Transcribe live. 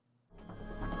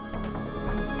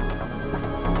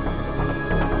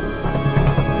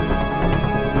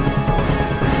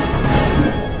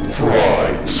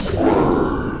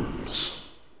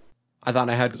I thought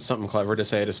I had something clever to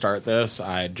say to start this.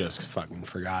 I just fucking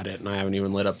forgot it, and I haven't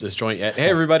even lit up this joint yet. Hey,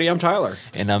 everybody, I'm Tyler.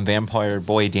 And I'm Vampire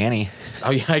Boy Danny.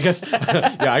 Oh, yeah, I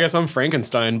guess I'm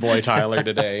Frankenstein Boy Tyler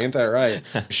today. Ain't that right?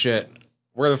 Shit.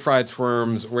 We're the Fried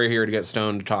Squirms. We're here to get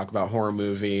stoned to talk about horror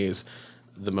movies.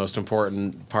 The most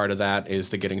important part of that is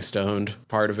the getting stoned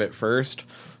part of it first.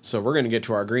 So we're going to get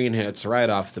to our green hits right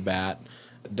off the bat.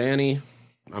 Danny,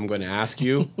 I'm going to ask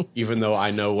you, even though I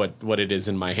know what it is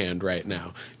in my hand right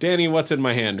now. Danny, what's in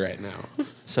my hand right now?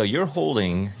 So you're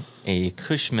holding a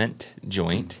Kush Mint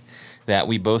joint that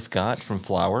we both got from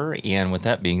Flower. And with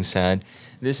that being said,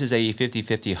 this is a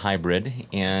 50-50 hybrid,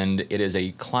 and it is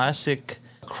a classic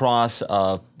cross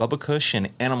of Bubba Kush and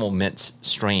Animal Mints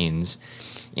strains.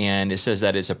 And it says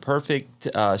that it's a perfect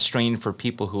strain for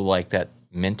people who like that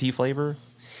minty flavor.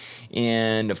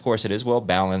 And, of course, it is well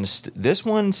balanced. This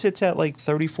one sits at like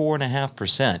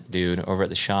 34.5%, dude, over at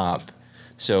the shop.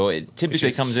 So it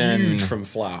typically comes in huge from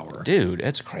Flower. Dude,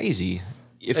 that's crazy.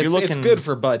 If It's good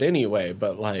for bud anyway,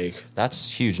 but like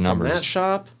that's huge numbers. From that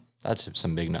shop, that's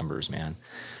some big numbers, man.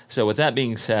 So with that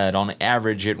being said, on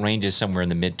average, it ranges somewhere in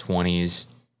the mid-20s.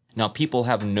 Now, people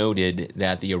have noted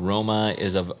that the aroma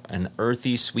is of an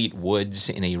earthy, sweet woods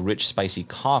in a rich, spicy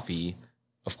coffee,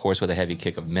 of course, with a heavy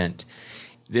kick of mint.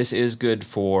 This is good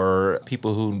for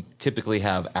people who typically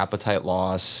have appetite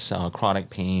loss, chronic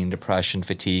pain, depression,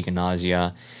 fatigue, and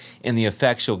nausea. And the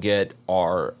effects you'll get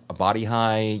are a body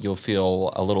high. You'll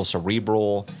feel a little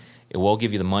cerebral. It will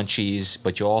give you the munchies,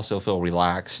 but you'll also feel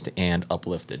relaxed and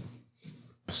uplifted.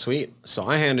 Sweet. So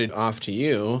I handed off to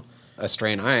you a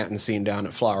strain I hadn't seen down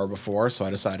at Flower before, so I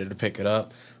decided to pick it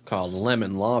up, called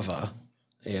Lemon Lava.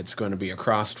 It's going to be a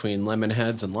cross between Lemon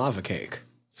Heads and Lava Cake.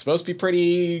 It's supposed to be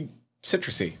pretty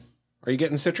citrusy. Are you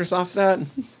getting citrus off that?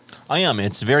 I am.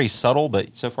 It's very subtle,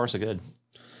 but so far so good.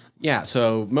 Yeah,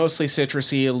 so mostly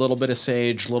citrusy, a little bit of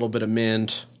sage, a little bit of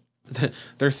mint.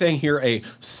 They're saying here a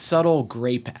subtle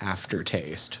grape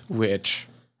aftertaste, which...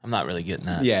 I'm not really getting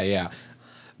that. Yeah.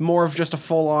 More of just a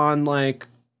full-on, like,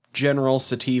 general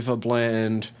sativa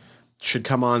blend. Should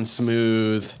come on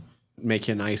smooth, make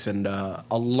you nice and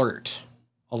alert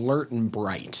and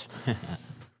bright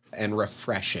and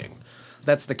refreshing.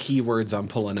 That's the keywords I'm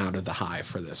pulling out of the hive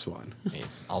for this one. Hey,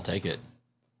 I'll take it.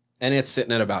 And it's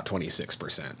sitting at about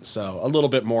 26%. So a little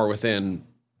bit more within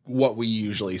what we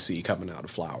usually see coming out of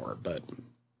Flower. But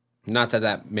not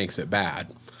that makes it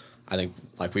bad. I think,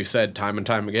 like we've said time and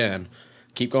time again,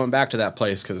 keep going back to that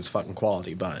place because it's fucking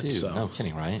quality bud. Dude, so no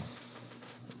kidding, right?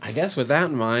 I guess with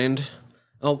that in mind,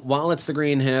 while it's the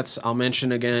green hits, I'll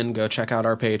mention again, go check out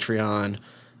our Patreon.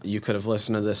 You could have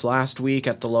listened to this last week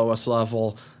at the lowest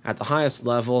level. At the highest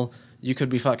level, you could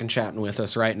be fucking chatting with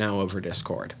us right now over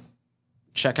Discord.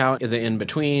 Check out the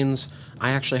in-betweens. I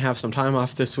actually have some time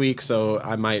off this week, so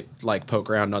I might poke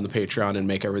around on the Patreon and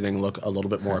make everything look a little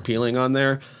bit more appealing on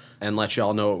there and let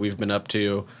y'all know what we've been up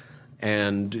to.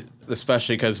 And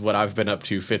especially because what I've been up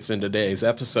to fits in today's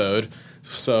episode.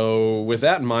 So with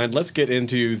that in mind, let's get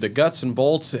into the guts and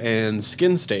bolts and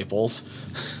skin staples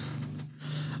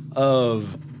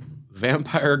of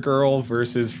Vampire Girl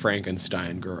versus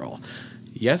Frankenstein Girl.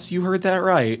 Yes, you heard that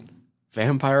right.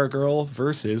 Vampire Girl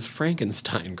versus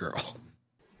Frankenstein Girl.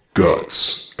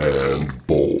 Guts and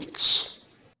bolts.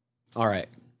 All right,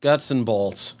 guts and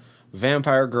bolts.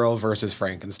 Vampire Girl versus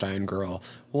Frankenstein Girl.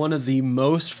 One of the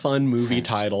most fun movie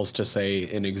titles to say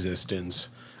in existence,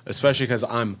 especially because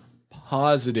I'm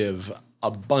positive a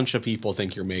bunch of people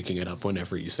think you're making it up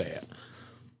whenever you say it.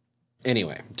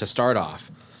 Anyway, to start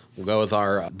off, we'll go with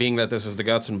our, being that this is the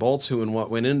guts and bolts, who and what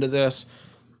went into this.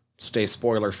 Stay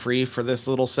spoiler-free for this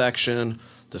little section.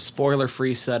 The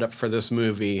spoiler-free setup for this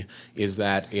movie is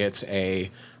that it's a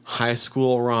high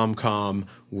school rom-com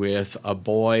with a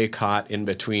boy caught in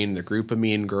between the group of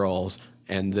mean girls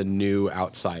and the new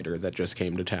outsider that just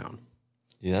came to town.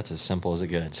 Dude, that's as simple as it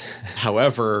gets.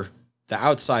 However, the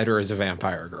outsider is a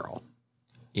vampire girl.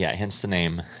 Yeah, hence the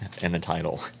name and the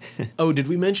title. Oh, did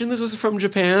we mention this was from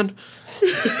Japan?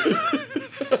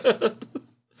 I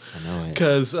know it.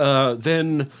 Because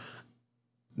then,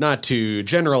 not to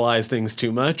generalize things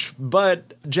too much,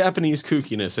 but Japanese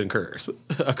kookiness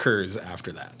occurs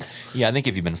after that. Yeah, I think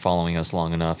if you've been following us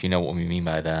long enough, you know what we mean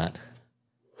by that.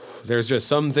 There's just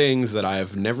some things that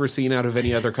I've never seen out of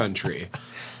any other country.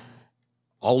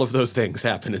 All of those things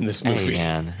happen in this movie. Hey,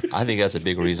 man, I think that's a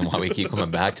big reason why we keep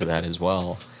coming back to that as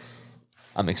well.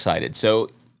 I'm excited. So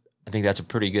I think that's a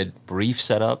pretty good brief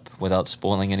setup without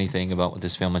spoiling anything about what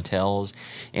this film entails.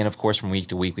 And of course, from week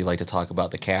to week, we like to talk about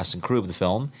the cast and crew of the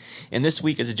film. And this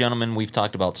week, as a gentleman we've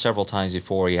talked about several times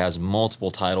before, he has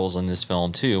multiple titles in this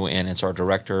film too, and it's our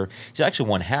director. He's actually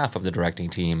one half of the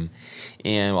directing team.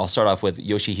 And I'll start off with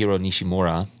Yoshihiro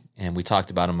Nishimura. And we talked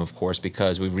about him, of course,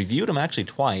 because we reviewed him actually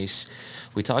twice.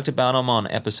 We talked about him on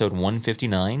episode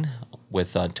 159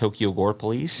 with Tokyo Gore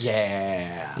Police.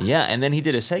 Yeah. Yeah, and then he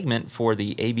did a segment for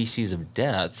the ABCs of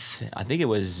Death. I think it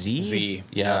was Z. Z.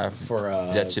 Yeah, For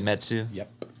Zetsumetsu.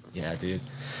 Yep. Yeah, dude.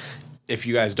 If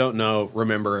you guys don't know,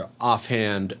 remember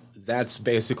offhand, that's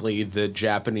basically the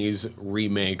Japanese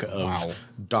remake of Wow.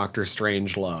 Doctor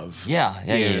Strangelove. Yeah.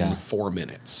 in 4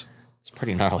 minutes. It's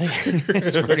pretty gnarly.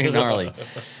 It's pretty gnarly.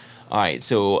 All right,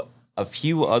 so a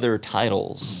few other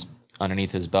titles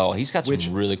underneath his belt. He's got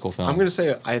some really cool films. I'm going to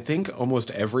say, I think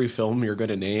almost every film you're going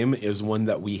to name is one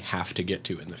that we have to get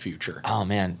to in the future. Oh,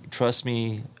 man. Trust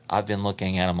me, I've been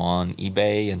looking at them on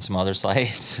eBay and some other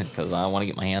sites because I want to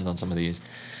get my hands on some of these.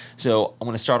 So I'm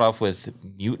going to start off with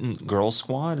Mutant Girl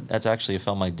Squad. That's actually a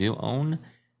film I do own.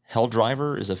 Hell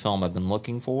Driver is a film I've been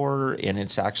looking for, and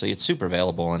it's super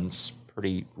available, and it's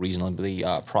pretty reasonably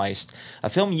priced. A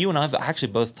film you and I have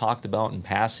actually both talked about in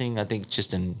passing, I think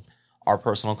just in our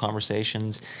personal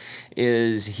conversations,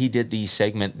 is he did the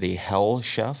segment The Hell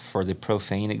Chef for the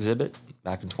Profane exhibit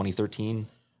back in 2013.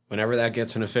 Whenever that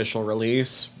gets an official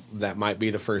release, that might be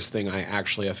the first thing I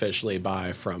actually officially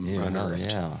buy from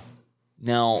Unearthed. Yeah.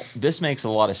 Now, this makes a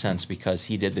lot of sense because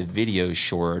he did the video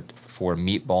short for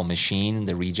Meatball Machine,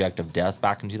 The Reject of Death,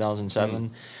 back in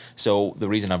 2007. So the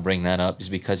reason I bring that up is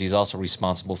because he's also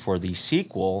responsible for the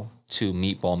sequel to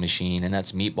Meatball Machine, and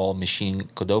that's Meatball Machine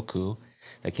Kodoku,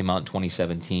 that came out in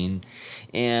 2017.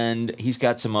 And he's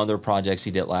got some other projects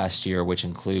he did last year, which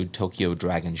include Tokyo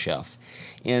Dragon Chef.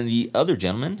 And the other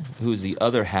gentleman, who's the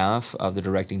other half of the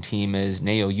directing team, is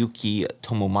Naoyuki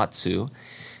Tomomatsu.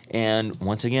 And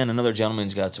once again, another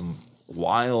gentleman's got some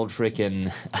wild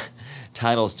freaking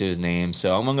titles to his name.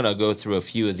 So I'm going to go through a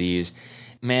few of these.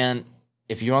 Man,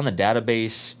 if you're on the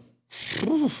database,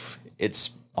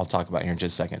 I'll talk about it here in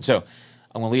just a second. So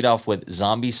I'm going to lead off with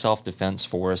Zombie Self-Defense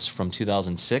Force from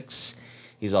 2006.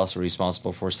 He's also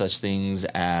responsible for such things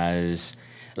as,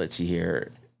 let's see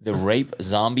here, the rape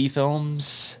zombie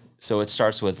films. So it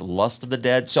starts with Lust of the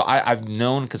Dead. So I've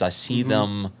known because I see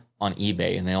them on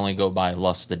eBay, and they only go by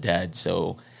Lust of the Dead.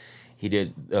 So he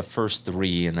did the first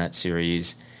 3 in that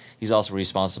series. He's also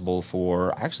responsible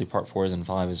for, actually, part 4 and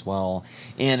 5 as well,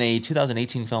 and a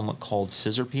 2018 film called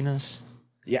Scissor Penis.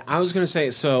 Yeah, I was going to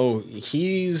say, so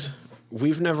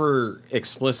we've never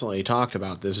explicitly talked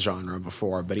about this genre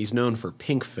before, but he's known for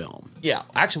pink film. Yeah,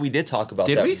 actually, we did talk about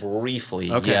that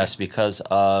briefly. Okay. Yes, because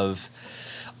of,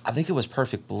 I think it was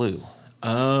Perfect Blue.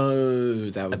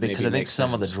 Oh, that would Because I think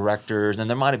some of the directors, and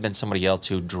there might have been somebody else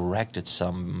who directed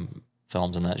some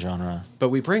films in that genre. But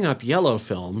we bring up yellow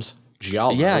films,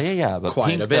 giallos, Yeah, but quite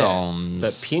pink a bit. films.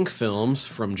 But pink films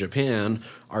from Japan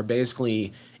are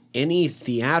basically any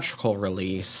theatrical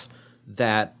release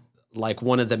that, like,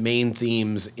 one of the main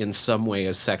themes in some way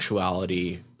is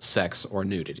sexuality, sex, or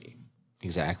nudity.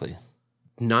 Exactly.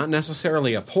 Not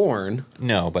necessarily a porn,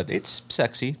 No, but it's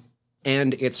sexy.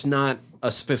 and it's not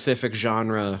a specific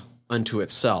genre unto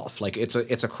itself. Like, it's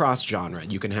a cross genre.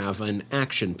 You can have an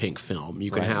action pink film. You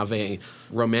can have a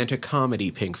romantic comedy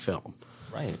pink film.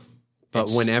 Right. But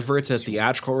whenever it's a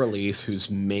theatrical release whose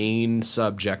main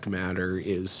subject matter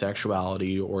is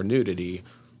sexuality or nudity,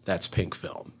 that's pink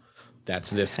film. That's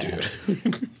this dude.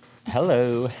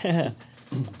 Hello. All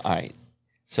right.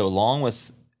 So along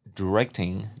with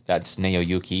directing, that's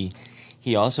Naoyuki,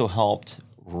 he also helped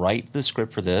write the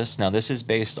script for this. Now, this is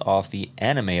based off the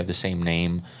anime of the same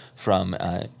name from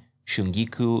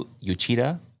Shungiku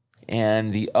Uchida.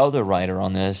 And the other writer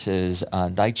on this is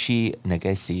Daichi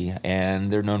Negesi,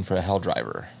 and they're known for Hell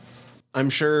Driver. I'm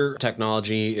sure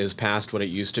technology is past what it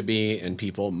used to be, and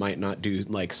people might not do,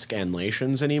 like,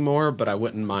 scanlations anymore, but I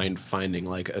wouldn't mind finding,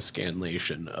 like, a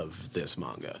scanlation of this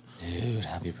manga. Dude,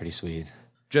 that'd be pretty sweet.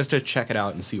 Just to check it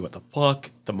out and see what the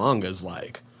fuck the manga's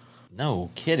like.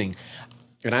 No kidding.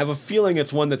 And I have a feeling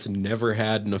it's one that's never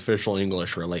had an official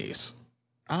English release.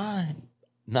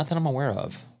 Nothing I'm aware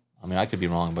of. I mean, I could be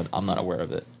wrong, but I'm not aware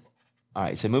of it. All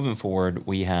right, so moving forward,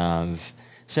 we have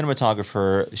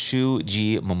cinematographer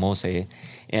Shuji Momose.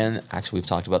 And actually, we've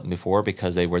talked about them before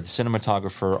because they were the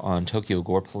cinematographer on Tokyo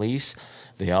Gore Police.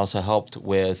 They also helped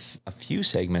with a few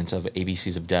segments of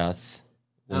ABCs of Death,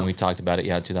 when we talked about it.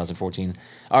 Yeah, 2014.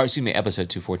 Or excuse me, episode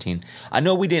 214. I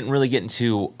know we didn't really get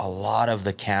into a lot of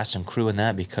the cast and crew in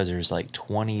that because there's like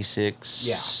 26.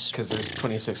 Yeah, because there's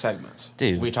 26 segments.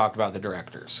 Dude. We talked about the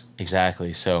directors.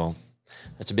 Exactly. So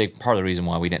that's a big part of the reason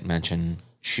why we didn't mention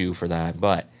Shu for that.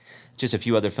 But just a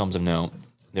few other films of note.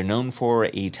 They're known for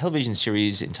a television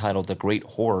series entitled The Great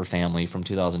Horror Family from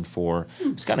 2004. I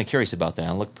was kind of curious about that.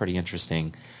 It looked pretty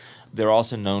interesting. They're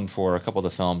also known for a couple of the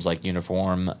films like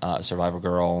Uniform, Survivor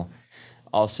Girl,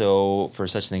 also for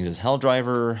such things as Hell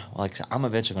Driver. Like, I'm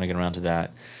eventually going to get around to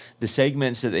that. The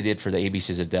segments that they did for the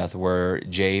ABCs of Death were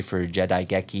J for Jedi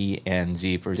Geki and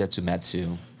Z for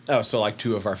Zetsumetsu. Oh, so like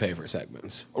two of our favorite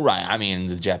segments. Right. I mean,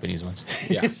 the Japanese ones.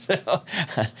 Yeah. So,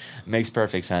 makes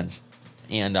perfect sense.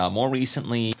 And more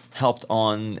recently helped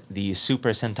on the Super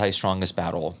Sentai Strongest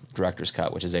Battle Director's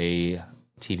Cut, which is a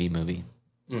TV movie.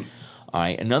 All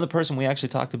right, another person we actually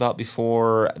talked about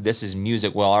before, this is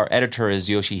music. Well, our editor is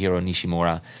Yoshihiro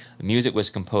Nishimura. The music was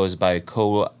composed by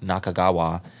Ko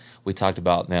Nakagawa. We talked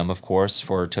about them, of course,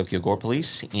 for Tokyo Gore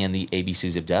Police and the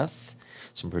ABCs of Death.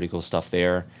 Some pretty cool stuff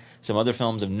there. Some other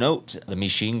films of note, The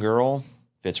Machine Girl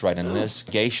fits right in this.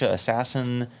 Geisha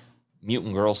Assassin,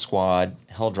 Mutant Girl Squad,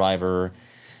 Hell Driver.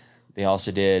 They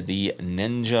also did the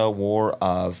Ninja War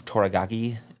of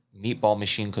Toragaki, Meatball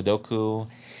Machine Kodoku,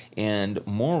 and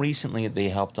more recently they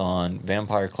helped on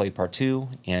Vampire Clay Part 2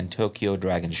 and Tokyo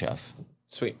Dragon Chef.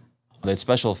 Sweet. The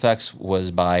special effects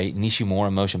was by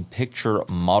Nishimura Motion Picture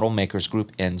Model Makers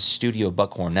Group and Studio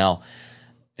Buckhorn. Now,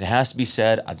 it has to be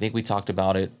said, I think we talked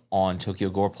about it on Tokyo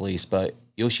Gore Police, but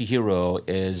Yoshihiro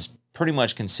is pretty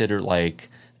much considered like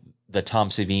the Tom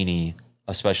Savini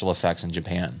of special effects in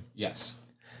Japan. Yes.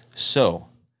 So,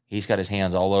 he's got his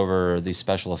hands all over these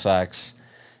special effects.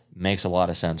 Makes a lot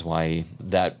of sense why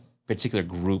that particular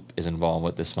group is involved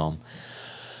with this film.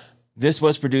 This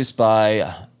was produced by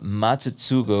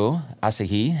Matsutsugo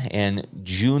Asahi and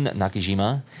Jun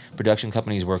Nakajima. Production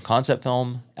companies were Concept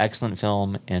Film, Excellent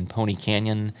Film, and Pony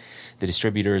Canyon. The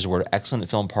distributors were Excellent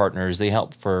Film Partners. They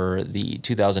helped for the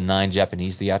 2009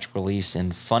 Japanese theatrical release,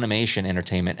 and Funimation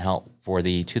Entertainment helped for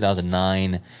the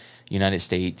 2009 United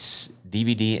States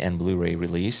DVD and Blu-ray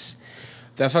release.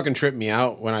 That fucking tripped me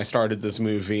out when I started this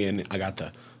movie and I got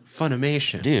the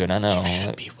Funimation. Dude, I know. You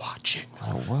should be watching.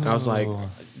 whoa. And I was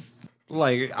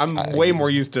like I'm way more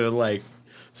used to like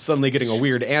suddenly getting a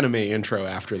weird anime intro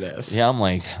after this. Yeah, I'm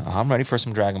like, I'm ready for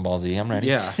some Dragon Ball Z. I'm ready.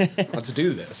 Yeah. Let's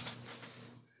do this.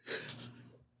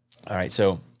 All right,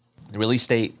 so the release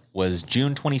date was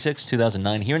June 26,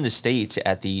 2009, here in the States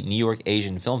at the New York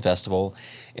Asian Film Festival.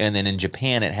 And then in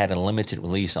Japan, it had a limited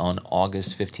release on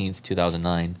August 15th,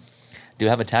 2009. Do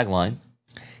have a tagline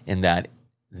in that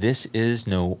this is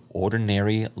no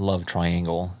ordinary love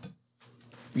triangle.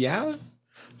 Yeah.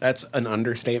 That's an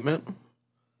understatement.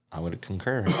 I would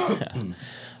concur. All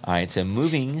right, so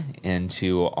moving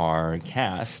into our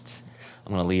cast,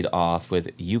 I'm going to lead off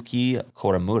with Yuki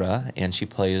Koramura, and she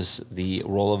plays the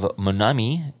role of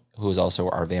Monami, who is also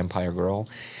our vampire girl.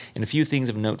 And a few things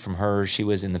of note from her: she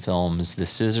was in the films The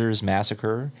Scissors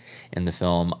Massacre, in the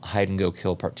film Hide and Go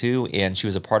Kill Part 2, and she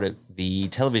was a part of the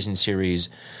television series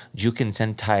Juken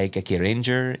Sentai Geki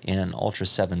Ranger and Ultra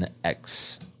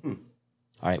 7X.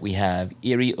 All right, we have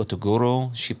Iri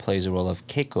Otoguro. She plays the role of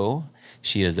Keiko.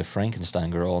 She is the Frankenstein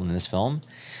girl in this film.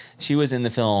 She was in the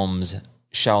films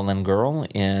Shaolin Girl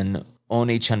and One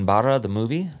Chanbara, the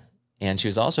movie. And she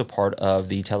was also part of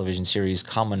the television series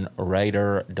Kamen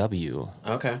Rider W.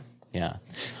 Okay. Yeah.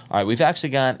 All right, we've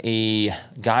actually got a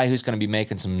guy who's going to be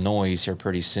making some noise here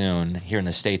pretty soon, here in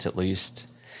the States at least.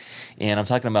 And I'm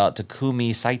talking about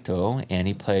Takumi Saito, and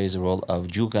he plays the role of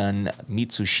Jugan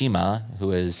Mitsushima,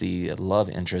 who is the love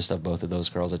interest of both of those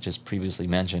girls I just previously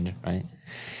mentioned, right?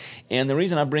 And the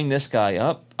reason I bring this guy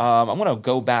up, I'm going to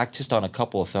go back just on a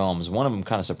couple of films. One of them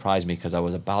kind of surprised me because I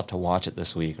was about to watch it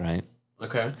this week, right?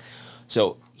 Okay.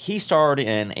 So he starred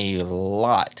in a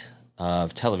lot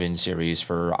of television series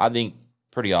for, I think,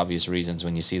 pretty obvious reasons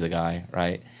when you see the guy,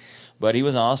 right? But he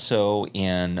was also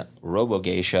in Robo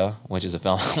Geisha, which is a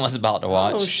film I was about to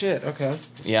watch. Oh, shit. Okay.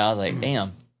 Yeah, I was like,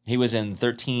 damn. He was in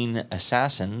 13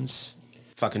 Assassins.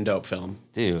 Fucking dope film.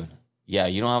 Dude. Yeah,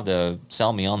 you don't have to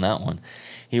sell me on that one.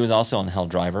 He was also in Hell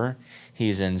Driver.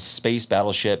 He's in Space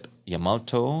Battleship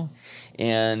Yamato.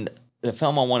 And the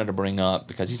film I wanted to bring up,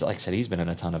 because he's, like I said, he's been in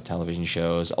a ton of television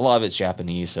shows. A lot of it's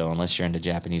Japanese, so unless you're into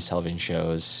Japanese television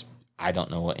shows, I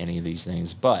don't know any of these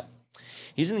things. But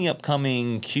he's in the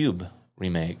upcoming Cube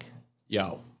remake.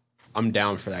 Yo, I'm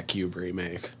down for that Cube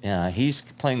remake. Yeah, he's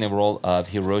playing the role of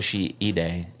Hiroshi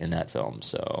Ide in that film,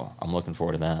 so I'm looking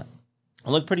forward to that. It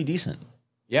looked pretty decent,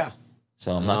 Yeah.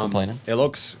 so I'm not complaining. It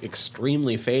looks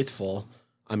extremely faithful.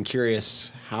 I'm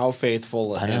curious how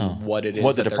faithful I know. and what it is.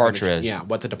 What the that they're gonna departure is. Yeah,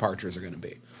 what the departures are going to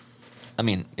be. I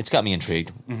mean, it's got me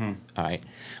intrigued. Mm-hmm. All right.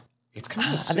 It's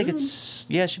kind of. I think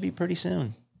it should be pretty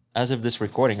soon. As of this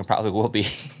recording, it probably will be.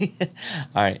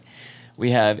 All right.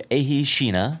 We have Eiji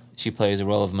Shina. She plays the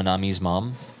role of Manami's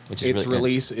mom, which is Its really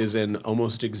release is in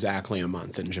almost exactly a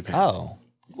month in Japan. Oh,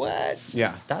 what?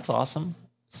 Yeah. That's awesome.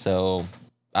 So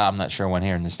I'm not sure when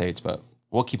here in the States, but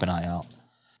we'll keep an eye out.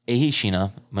 Eiji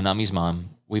Shina, Manami's mom.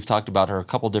 We've talked about her a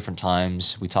couple different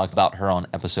times. We talked about her on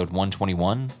episode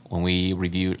 121 when we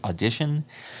reviewed Audition,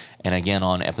 and again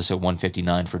on episode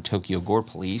 159 for Tokyo Gore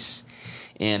Police.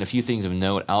 And a few things of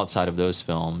note outside of those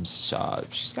films.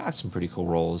 She's got some pretty cool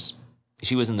roles.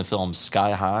 She was in the film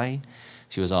Sky High.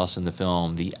 She was also in the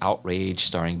film The Outrage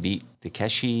starring Beat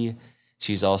Takeshi.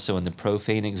 She's also in The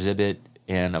Profane Exhibit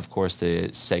and, of course,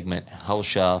 the segment Hell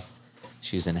Chef.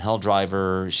 She's in Hell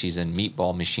Driver. She's in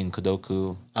Meatball Machine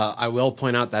Kodoku. I will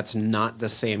point out that's not the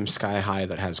same Sky High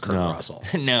that has Kurt Russell.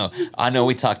 No, I know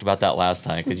we talked about that last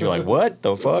time because you're like, what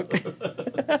the fuck?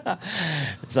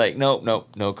 It's like,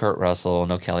 no Kurt Russell,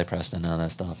 no Kelly Preston, none of that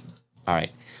stuff. All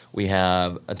right. We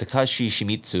have Takashi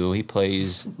Shimizu. He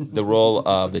plays the role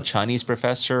of the Chinese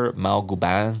professor, Mao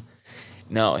Guban.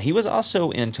 Now, he was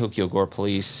also in Tokyo Gore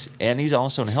Police, and he's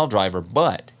also in Hell Driver,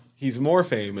 but He's more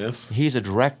famous. he's a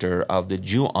director of the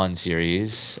Ju-On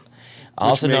series, Which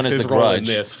also known makes as his The role Grudge. in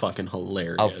this fucking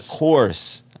hilarious. Of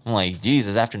course. I'm like,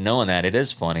 Jesus, after knowing that, it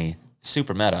is funny.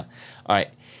 Super meta. All right.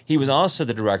 He was also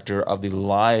the director of the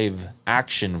live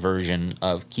action version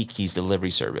of Kiki's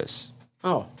Delivery Service.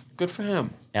 Oh, good for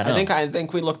him. Yeah, I know. I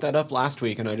think we looked that up last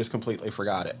week and I just completely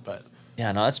forgot it. But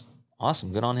Yeah, no, that's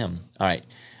awesome. Good on him. All right.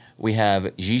 We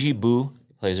have Gigi Bu,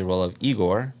 plays the role of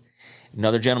Igor.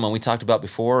 Another gentleman we talked about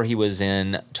before. He was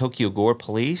in Tokyo Gore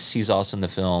Police. He's also in the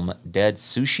film Dead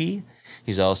Sushi.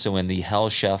 He's also in the Hell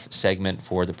Chef segment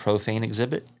for the Profane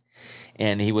Exhibit.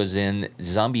 And he was in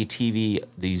Zombie TV,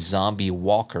 the Zombie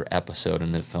Walker episode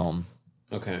in the film.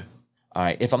 okay. All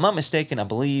right. If I'm not mistaken, I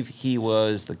believe he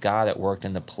was the guy that worked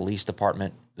in the police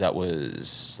department that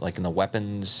was like in the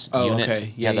weapons unit. okay.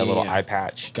 He had that little yeah. eye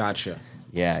patch. Gotcha.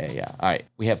 Yeah. All right.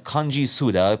 We have Kanji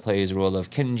Suda, plays the role of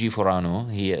Kenji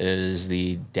Furano. He is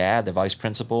the dad, the vice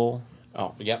principal.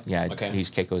 Oh, yep. Yeah, Okay.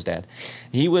 he's Keiko's dad.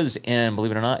 He was in,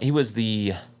 believe it or not, he was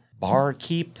the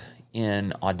barkeep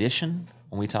in Audition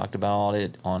when we talked about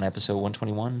it on episode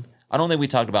 121. I don't think we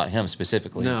talked about him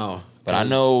specifically. No. But I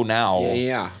know now.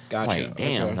 Yeah. Gotcha. Like,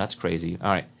 damn, Okay. that's crazy. All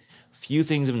right. Few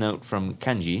things of note from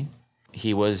Kenji.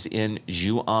 He was in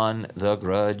Ju-On The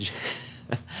Grudge.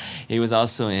 He was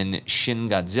also in Shin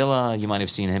Godzilla. You might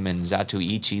have seen him in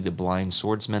Zatoichi, the Blind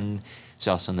Swordsman. He's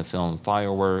also in the film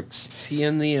Fireworks. Is he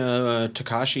in the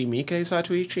Takashi Miike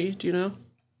Satoichi? Do you know?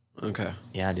 Okay.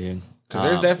 Yeah, dude. Because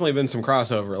there's definitely been some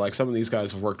crossover. Like some of these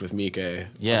guys have worked with Miike a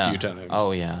few times.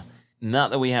 Oh, yeah.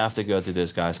 Not that we have to go through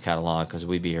this guy's catalog because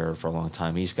we'd be here for a long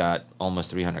time. He's got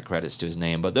almost 300 credits to his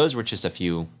name, but those were just a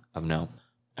few of note.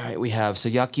 All right, we have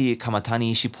Sayaki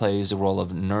Kamatani. She plays the role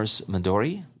of Nurse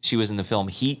Midori. She was in the film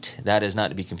Heat. That is not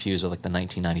to be confused with like the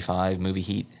 1995 movie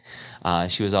Heat.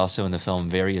 She was also in the film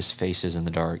Various Faces in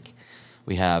the Dark.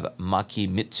 We have Maki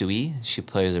Mitsui. She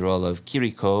plays the role of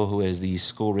Kiriko, who is the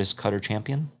school wrist cutter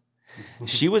champion.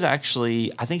 She was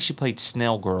actually, I think she played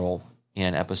Snail Girl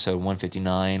in episode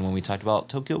 159 when we talked about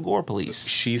Tokyo Gore Police.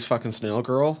 She's fucking Snail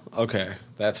Girl? Okay.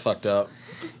 That's fucked up.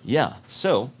 Yeah,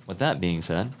 so with that being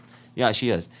said, yeah, she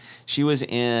is. She was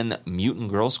in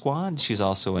Mutant Girl Squad. She's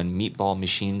also in Meatball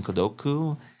Machine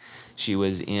Kodoku. She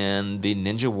was in the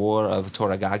Ninja War of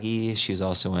Toragagi. She's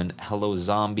also in Hello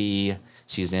Zombie.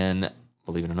 She's in,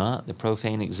 believe it or not, the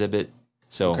Profane Exhibit.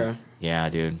 So, Okay. yeah,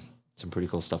 dude, some pretty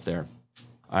cool stuff there.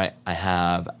 All right, I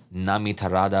have Nami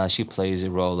Tarada. She plays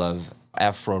the role of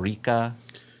Afrorika,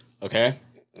 Okay.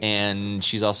 and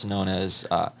she's also known as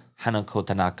Hanako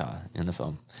Tanaka in the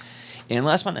film. And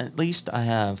last but not least, I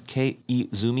have Kei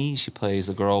Izumi. She plays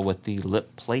the girl with the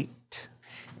lip plate.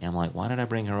 And I'm like, why did I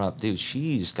bring her up? Dude,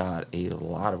 she's got a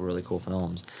lot of really cool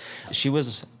films. She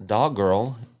was Dog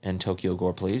Girl in Tokyo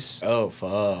Gore Police. Oh,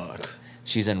 fuck.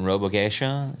 She's in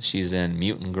Robogeisha. She's in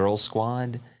Mutant Girl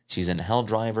Squad. She's in Hell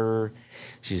Driver.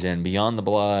 She's in Beyond the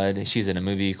Blood. She's in a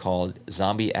movie called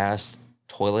Zombie Ass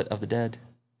Toilet of the Dead.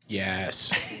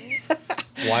 Yes.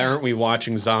 Why aren't we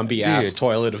watching Zombie Ass Dude.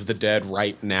 Toilet of the Dead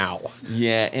right now?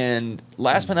 Yeah, and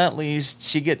last but not least,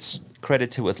 she gets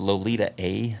credited with Lolita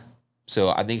A. So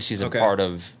I think she's a Okay. part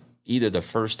of either the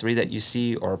first three that you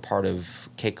see or part of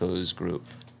Keiko's group,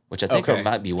 which I think Okay.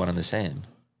 might be one and the same.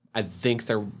 I think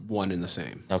they're one and the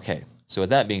same. Okay, so with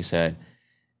that being said,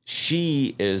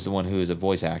 she is the one who is a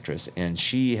voice actress, and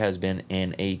she has been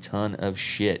in a ton of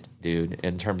shit, dude,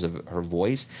 in terms of her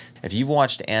voice. If you've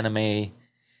watched anime,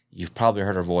 you've probably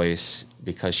heard her voice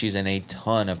because she's in a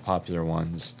ton of popular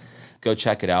ones. Go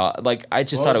check it out. Like, I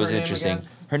just thought it was interesting.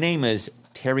 Her name is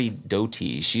Terry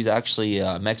Doty. She's actually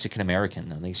Mexican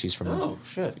American. I think she's from. Oh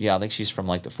shit. Yeah, I think she's from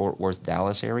like the Fort Worth,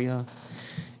 Dallas area.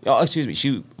 Oh, excuse me.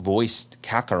 She voiced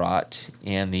Kakarot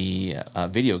in the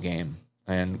video game,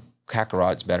 and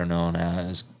Kakarot's better known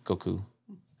as Goku,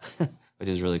 which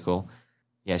is really cool.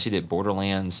 Yeah, she did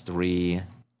Borderlands 3,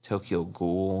 Tokyo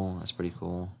Ghoul. That's pretty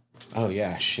cool. Oh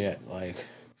yeah, shit. Like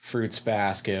Fruits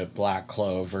Basket, Black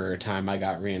Clover, Time I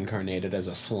Got Reincarnated as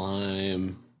a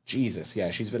Slime. Jesus, yeah,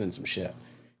 she's been in some shit.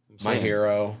 My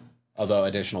Hero, although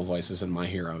additional voices in My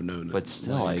Hero, no. But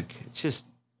still, like, it's just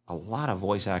a lot of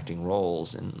voice acting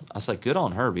roles. And I was like, good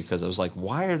on her, because I was like,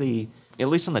 why are they, at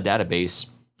least on the database,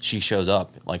 she shows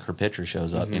up, like her picture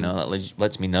shows up, you know, that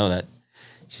lets me know that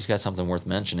she's got something worth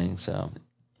mentioning. So,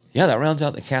 yeah, that rounds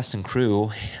out the cast and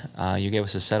crew. You gave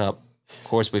us a setup. Of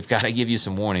course, we've got to give you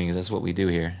some warnings. That's what we do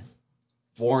here.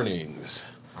 Warnings.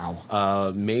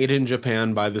 Wow. Made in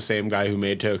Japan by the same guy who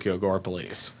made Tokyo Gore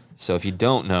Police. So if you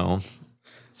don't know,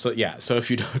 so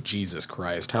if you don't, Jesus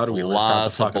Christ, how do we list out the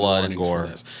lots of fucking blood and warnings gore.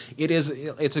 for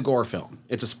this? It's a gore film.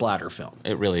 It's a splatter film.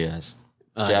 it really is.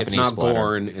 It's not splatter.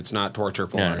 porn. It's not torture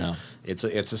porn. No. It's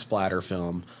a splatter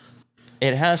film.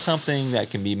 It has something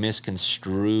that can be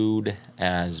misconstrued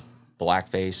as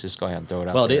blackface. Just go ahead and throw it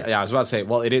out there. I was about to say.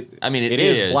 Well, it is. I mean, it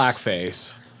is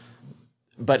blackface.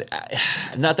 But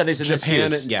not that it's an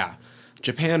Japan, excuse.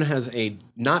 Japan has a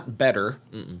not better,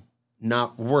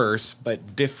 not worse,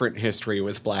 but different history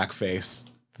with blackface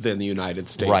than the United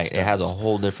States. Right. does. It has a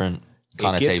whole different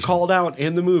connotation. It gets called out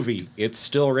in the movie. It's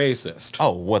still racist.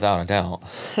 Oh, without a doubt.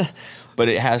 But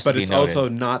it has to be it's noted. also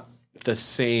not the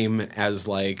same as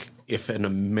like if an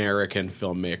American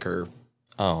filmmaker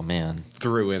Oh, man.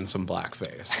 threw in some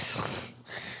blackface.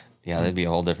 Yeah, that'd be a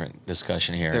whole different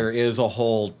discussion here. There is a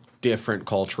whole different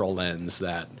cultural lens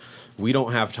that we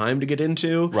don't have time to get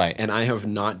into. Right. And I have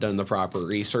not done the proper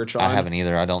research on. I haven't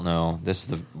either. I don't know. This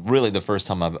is really the first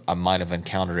time I might have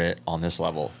encountered it on this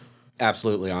level.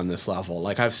 Absolutely on this level.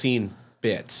 Like I've seen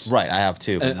bits. Right, I have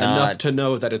too. But Enough to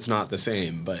know that it's not the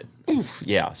same, but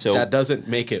yeah, so that doesn't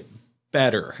make it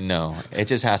better. no, it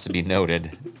just has to be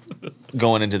noted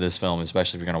going into this film,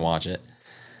 especially if you're going to watch it.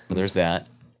 So there's that.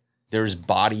 There's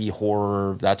body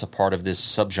horror. That's a part of this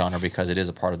subgenre because it is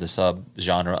a part of the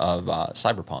subgenre of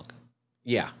cyberpunk.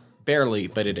 Yeah. Barely,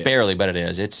 but it is. Barely, but it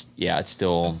is. It's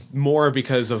still More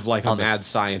because of like a mad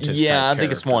scientist. yeah. I type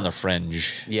think it's more on character. the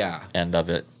fringe Yeah. end of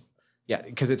it. Yeah,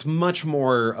 because it's much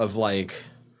more of like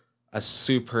a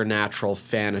supernatural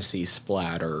fantasy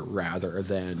splatter rather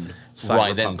than cyberpunk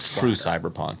Right, then true splatter.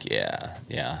 cyberpunk.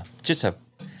 Yeah. Just a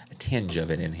tinge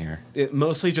of it in here.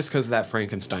 Mostly just because of that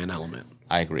Frankenstein element.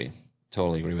 I agree.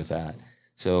 Totally agree with that.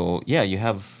 So, yeah, you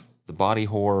have the body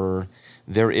horror.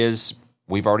 There is,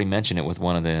 we've already mentioned it with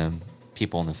one of the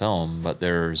people in the film, but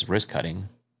there's wrist cutting.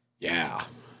 Yeah.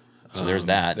 So there's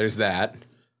that. There's that.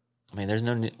 I mean, there's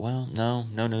no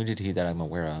nudity that I'm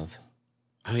aware of.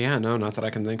 Oh, yeah, no, not that I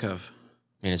can think of.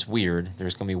 I mean, it's weird.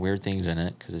 There's going to be weird things in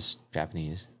it because it's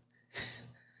Japanese.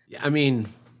 I mean,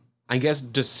 I guess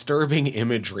disturbing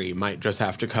imagery might just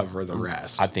have to cover the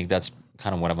rest. I think that's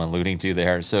kind of what I'm alluding to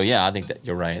there. So, yeah, I think that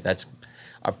you're right. That's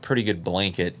a pretty good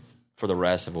blanket for the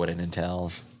rest of what it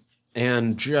entails.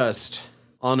 And just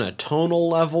on a tonal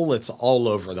level, it's all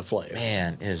over the place.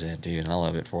 Man, is it, dude? I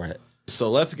love it for it. So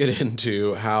let's get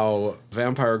into how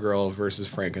Vampire Girl versus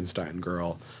Frankenstein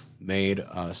Girl made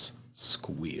us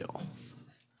squeal.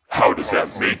 How does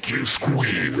that make you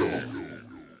squeal?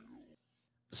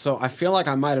 So I feel like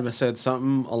I might have said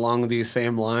something along these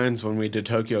same lines when we did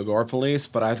Tokyo Gore Police,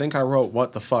 but I think I wrote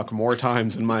what the fuck more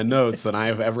times in my notes than I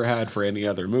have ever had for any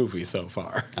other movie so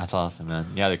far. That's awesome, man.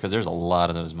 Yeah, because there's a lot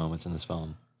of those moments in this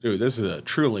film. Dude, this is a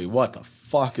truly what the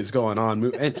fuck is going on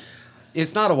movie. And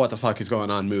it's not a what the fuck is going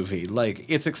on movie. Like,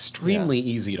 it's extremely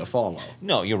easy to follow.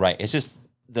 No, you're right. It's just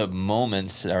the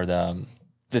moments or the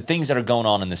things that are going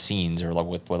on in the scenes are like,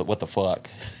 what the fuck?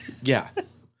 Yeah.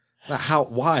 How?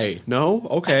 Why? No?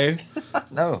 Okay.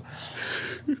 No.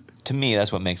 To me,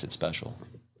 that's what makes it special.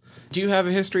 Do you have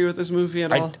a history with this movie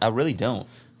at all? I really don't.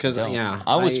 'Cause, Don't. yeah,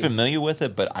 I was I- familiar with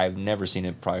it, but I've never seen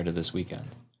it prior to this weekend.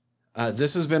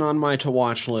 This has been on my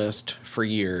to-watch list for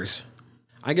years.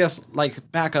 I guess,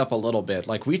 like, back up a little bit.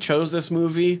 Like, we chose this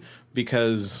movie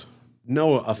because,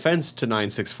 no offense to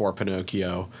 964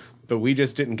 Pinocchio, but we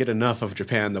just didn't get enough of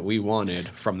Japan that we wanted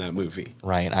from that movie.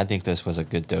 Right. I think this was a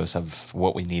good dose of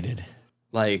what we needed.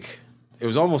 Like, it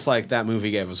was almost like that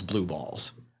movie gave us blue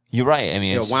balls. You're right. I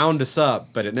mean, It wound us up,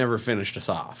 but it never finished us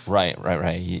off. Right.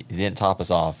 You didn't top us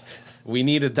off. We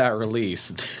needed that release.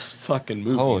 This fucking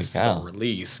movie's the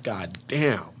release. God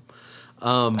damn.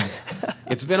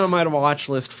 It's been on my watch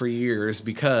list for years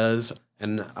because,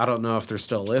 and I don't know if they're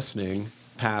still listening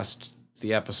past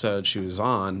the episode she was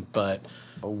on, but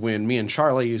when me and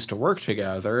Charlie used to work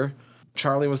together,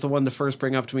 Charlie was the one to first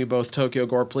bring up to me both Tokyo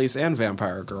Gore Police and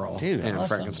Vampire Girl. Dude, and awesome.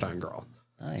 Frankenstein Girl.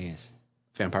 Nice.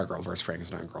 Vampire Girl versus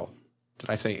Frankenstein Girl. Did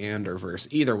I say and or verse?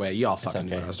 Either way, y'all fucking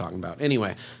knew what I was talking about.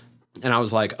 Anyway, and I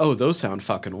was like, oh, those sound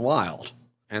fucking wild.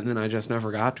 And then I just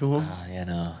never got to them. Yeah,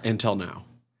 no. Until now.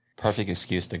 Perfect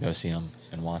excuse to go see them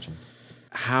and watch them.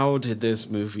 How did this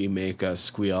movie make us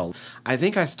squeal? I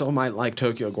think I still might like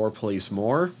Tokyo Gore Police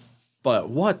more, but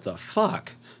what the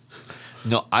fuck?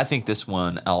 No, I think this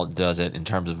one outdoes it in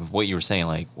terms of what you were saying,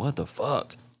 like, what the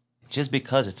fuck? Just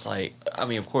because it's like, I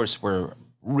mean, of course, we're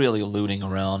really looting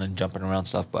around and jumping around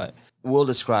stuff, but we'll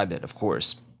describe it, of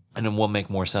course, and then we'll make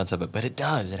more sense of it. But it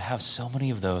does. It has so many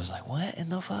of those, like, what in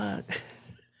the fuck?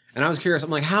 And I was curious,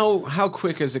 I'm like, how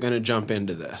quick is it going to jump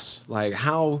into this? Like,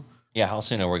 how... Yeah, how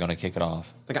soon are we going to kick it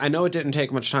off? Like, I know it didn't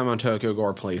take much time on Tokyo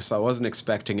Gore Police, so I wasn't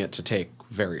expecting it to take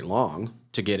very long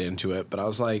to get into it, but I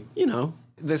was like, you know,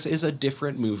 this is a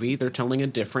different movie. They're telling a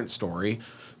different story.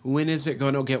 When is it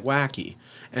going to get wacky?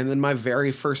 And then my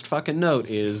very first fucking note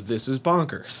is, this is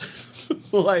bonkers.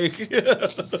 Like...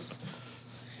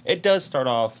 It does start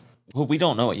off... Well, we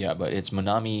don't know it yet, but it's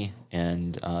Minami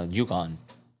and Yukon.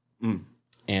 Mm.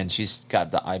 And she's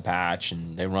got the eye patch,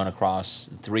 and they run across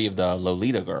 3 of the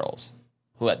Lolita girls,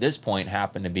 who at this point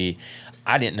happen to be...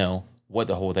 I didn't know what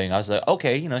the whole thing... I was like,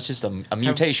 okay, you know, it's just a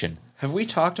mutation. Have we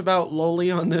talked about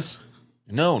Loli on this...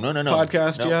 No.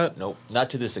 podcast yet? Nope, not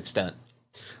to this extent.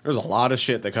 There's a lot of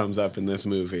shit that comes up in this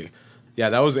movie. Yeah,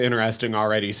 that was interesting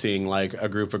already seeing like a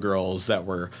group of girls that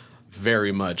were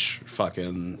very much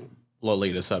fucking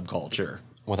Lolita subculture.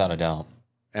 Without a doubt.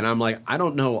 And I'm like, I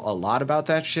don't know a lot about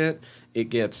that shit. It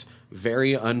gets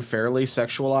very unfairly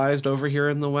sexualized over here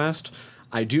in the West.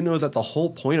 I do know that the whole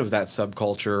point of that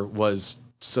subculture was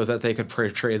so that they could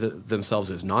portray themselves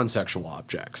as non-sexual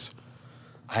objects.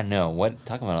 I know. What?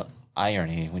 Talking about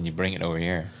irony when you bring it over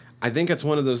here. I think it's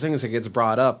one of those things that gets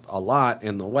brought up a lot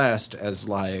in the West as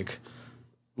like,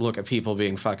 look at people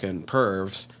being fucking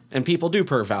pervs, and people do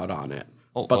perv out on it.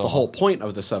 But the whole point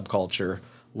of the subculture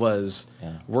was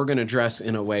we're going to dress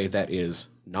in a way that is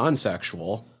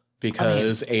non-sexual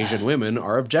because Asian women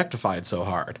are objectified so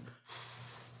hard.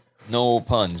 No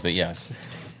puns, but yes.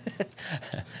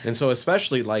 And so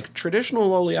especially like traditional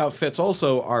loli outfits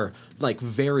also are like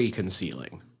very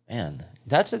concealing. Man,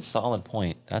 that's a solid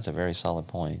point. That's a very solid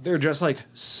point. They're just like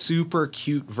super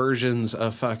cute versions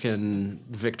of fucking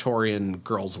Victorian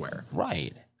girls wear.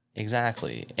 Right.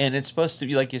 Exactly. And it's supposed to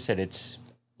be, like you said, it's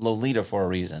Lolita for a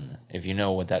reason, if you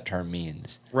know what that term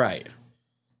means. Right.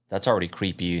 That's already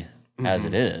creepy as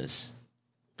it is.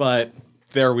 But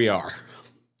there we are.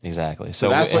 Exactly. So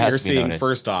that's what you're seeing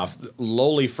first off.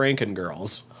 Loli Franken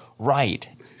girls. Right.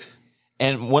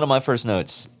 And one of my first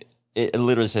notes, it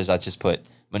literally says, I just put,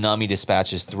 Minami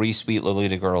dispatches 3 sweet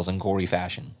Lolita girls in gory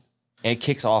fashion. And it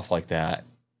kicks off like that.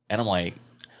 And I'm like,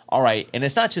 all right. And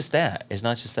it's not just that. It's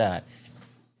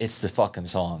It's the fucking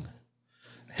song.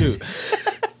 Dude.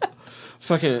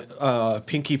 Fucking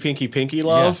Pinky, Pinky, Pinky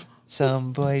Love. Yeah.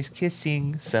 Some boys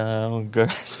kissing, some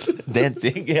girls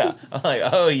dancing. Yeah. I'm like,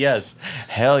 oh, yes.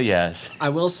 Hell yes. I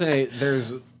will say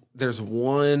there's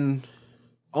one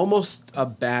almost a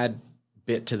bad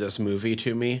bit to this movie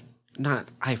to me.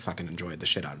 I fucking enjoyed the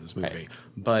shit out of this movie. Right.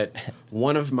 But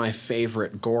one of my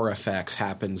favorite gore effects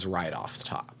happens right off the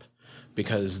top.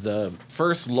 Because the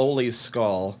first Loli's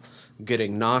skull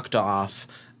getting knocked off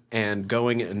and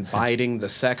going and biting the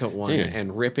second one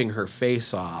and ripping her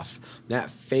face off, that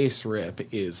face rip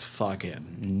is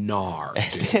fucking gnar,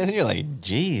 dude. And you're like,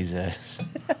 Jesus.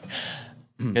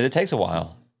 It takes a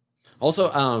while.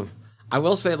 Also, I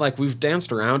will say, like, we've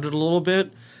danced around it a little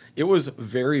bit. It was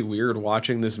very weird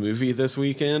watching this movie this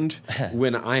weekend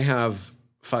when I have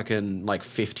fucking, like,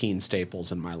 15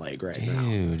 staples in my leg right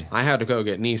now. I had to go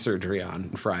get knee surgery on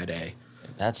Friday.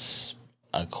 That's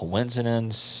a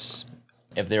coincidence,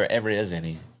 if there ever is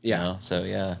any. Yeah. You know? So,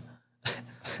 yeah.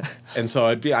 And so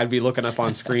I'd be looking up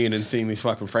on screen and seeing these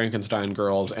fucking Frankenstein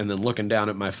girls and then looking down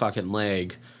at my fucking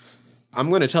leg. I'm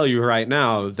going to tell you right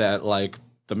now that, like,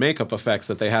 the makeup effects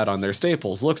that they had on their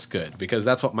staples looks good because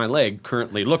that's what my leg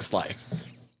currently looks like.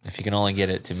 If you can only get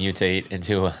it to mutate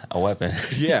into a weapon.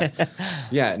 Yeah.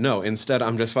 Yeah, no, instead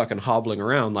I'm just fucking hobbling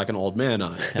around like an old man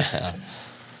on it.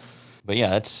 But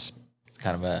yeah, it's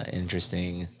kind of an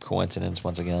interesting coincidence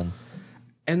once again.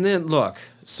 And then, look,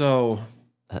 so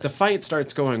the fight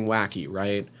starts going wacky,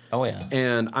 right? Oh yeah.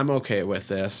 And I'm okay with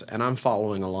this, and I'm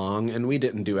following along. And we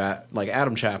didn't do like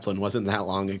Adam Chaplin wasn't that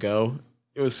long ago.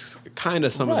 It was kind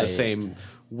of some of the Right. same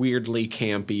weirdly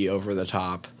campy, over the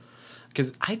top.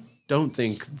 Because I don't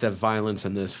think the violence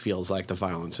in this feels like the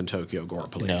violence in Tokyo Gore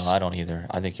Police. No, I don't either.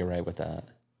 I think you're right with that.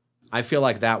 I feel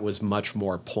like that was much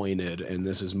more pointed, and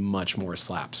this is much more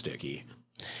slapsticky.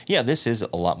 Yeah, this is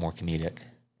a lot more comedic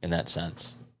in that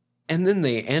sense. And then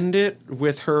they end it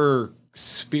with her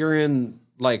spearing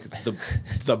like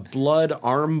the blood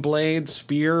arm blade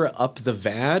spear up the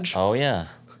vag. Oh yeah.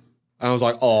 I was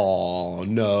like, oh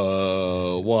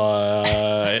no,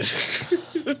 what?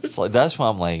 It's like, that's why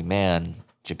I'm like, man,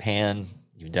 Japan,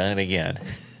 you've done it again.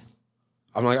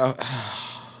 I'm like, oh,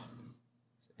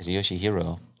 As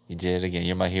Yoshihiro, you did it again.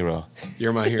 You're my hero.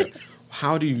 you're my hero.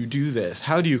 How do you do this?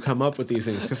 How do you come up with these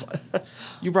things? Because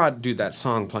you brought, dude, that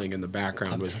song playing in the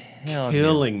background was telling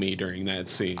killing me during that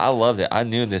scene. I loved it. I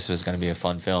knew this was going to be a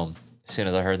fun film as soon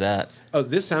as I heard that. Oh,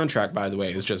 this soundtrack, by the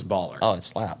way, is just baller. Oh, it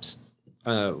slaps.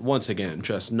 Once again,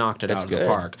 just knocked it It's out of the good.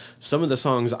 park. Some of the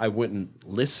songs I wouldn't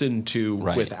listen to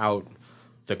Right. without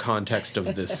the context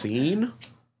of the scene,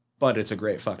 but it's a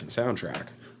great fucking soundtrack.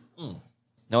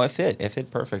 No, it fit. It fit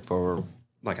perfect for.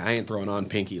 Like, I ain't throwing on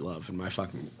Pinky Love in my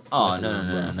fucking. Oh living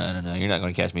room, bro. no! You're not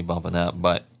going to catch me bumping that.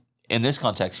 But in this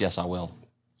context, yes, I will.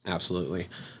 Absolutely.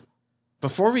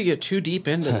 Before we get too deep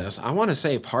into this, I want to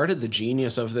say part of the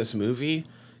genius of this movie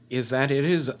is that it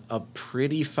is a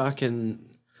pretty fucking,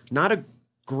 not a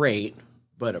great,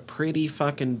 but a pretty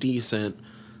fucking decent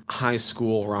high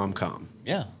school rom-com.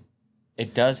 Yeah,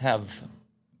 it does have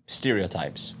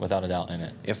stereotypes without a doubt in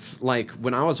it. If, like,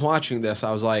 when I was watching this,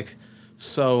 I was like,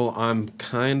 so I'm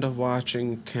kind of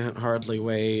watching Can't Hardly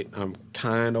Wait. I'm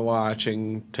kind of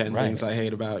watching 10 Right. Things I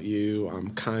Hate About You.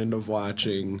 I'm kind of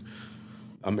watching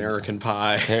American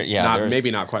Pie. There's-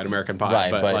 Maybe not quite American Pie,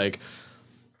 Right, but like,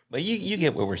 But you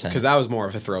get what we're saying. because that was more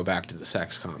of a throwback to the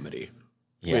sex comedy.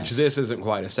 Yes. Which this isn't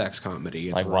quite a sex comedy.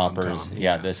 It's like a rom-com. rompers.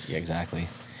 Yeah, this exactly.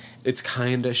 It's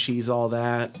kind of She's All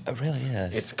That. It really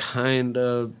is. It's kind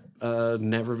of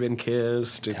Never Been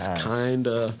Kissed. It's Gosh. kind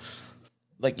of...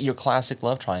 like your classic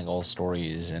love triangle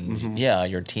stories and Mm-hmm. yeah,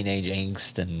 your teenage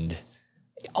angst and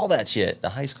all that shit, the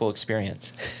high school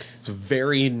experience. It's a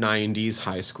very 90s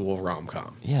high school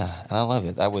rom-com. Yeah, and I love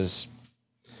it. That was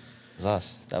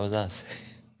us. That was us.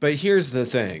 But here's the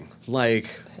thing. Like,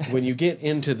 when you get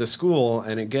into the school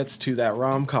and it gets to that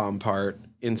rom-com part,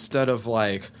 instead of,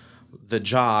 like, the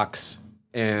jocks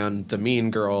and the mean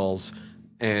girls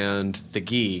and the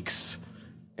geeks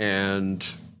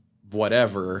and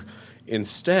whatever,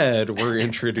 instead we're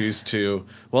introduced to,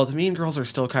 well, the mean girls are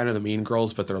still kind of the mean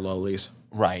girls, but they're lowlies.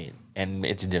 Right. And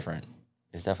it's different.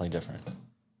 It's definitely different.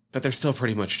 But they're still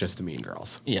pretty much just the mean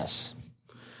girls. Yes.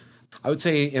 I would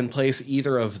say in place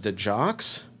either of the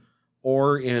jocks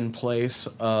or in place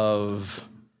of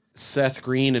Seth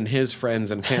Green and his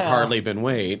friends and Can't Hardly Been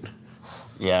Wait,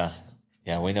 Yeah.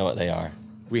 Yeah, we know what they are.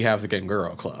 we have the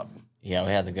Ganguro Club, Yeah,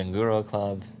 we have the Ganguro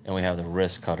Club and we have the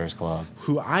Wrist Cutters Club.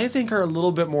 who I think are a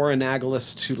little bit more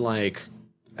analogous to like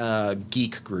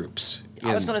geek groups.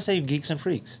 I was going to say Geeks and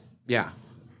Freaks, Yeah.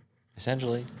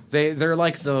 essentially. They're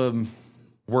like the,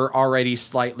 we're already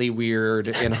slightly weird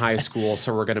in high school,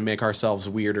 so we're going to make ourselves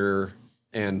weirder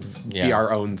and be Yeah.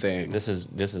 our own thing. This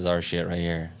is our shit right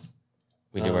here.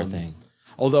 We do our thing.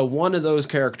 Although one of those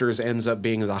characters ends up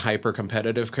being the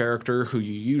hyper-competitive character who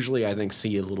you usually, I think,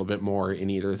 see a little bit more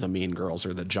in either the Mean Girls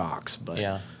or the Jocks. But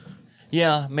Yeah.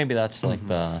 Yeah, maybe that's like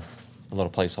the a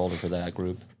little placeholder for that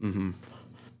group.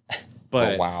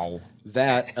 but Oh, wow.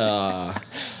 that,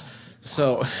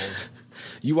 so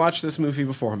you watched this movie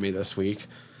before me this week,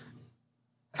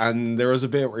 and there was a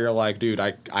bit where you're like, dude,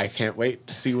 I can't wait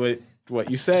to see what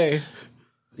you say.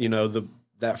 You know,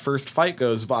 that first fight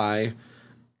goes by,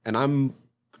 and I'm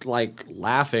like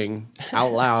laughing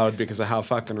out loud because of how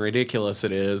fucking ridiculous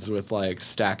it is with like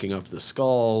stacking up the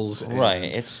skulls. and- Right.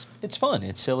 It's fun.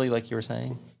 It's silly, like you were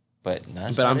saying. But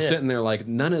that's But not I'm it. sitting there like,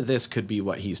 none of this could be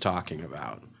what he's talking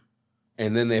about.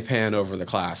 And then they pan over the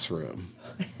classroom,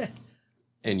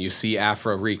 and you see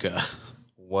Afro Rika.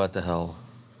 What the hell?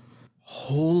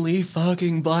 Holy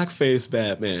fucking blackface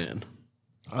Batman.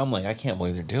 I'm like, I can't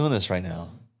believe they're doing this right now.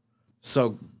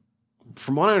 So,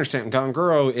 from what I understand,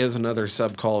 Ganguro is another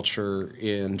subculture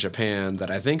in Japan that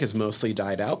I think has mostly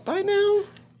died out by now.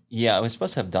 Yeah, it was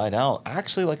supposed to have died out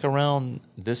actually like around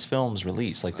this film's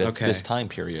release, like Okay. this time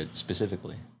period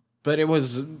specifically. But it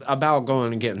was about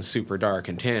going and getting super dark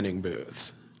in tanning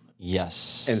booths.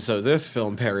 Yes. And so this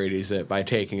film parodies it by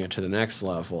taking it to the next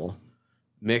level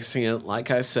mixing it, like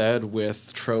I said,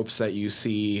 with tropes that you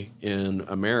see in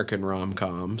American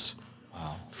rom-coms.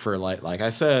 Wow. For like I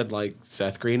said, like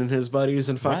Seth Green and his buddies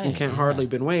and fucking Right, Can't yeah. Hardly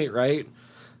Been Wait, right?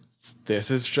 This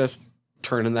is just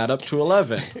turning that up to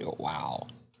 11. Wow.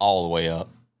 All the way up.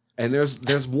 And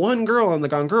there's one girl in the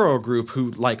Gonguro group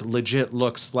who like legit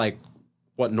looks like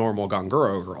what normal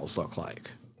Gonguro girls look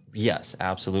like. Yes,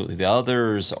 absolutely. The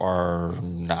others are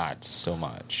not so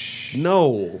much.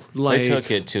 No, like They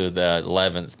took it to the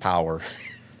 11th power.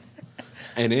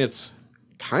 and it's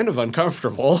kind of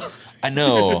uncomfortable. I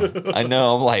know. I'm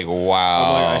like, wow.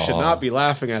 I'm like, I should not be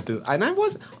laughing at this. And I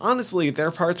was honestly,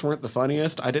 their parts weren't the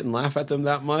funniest. I didn't laugh at them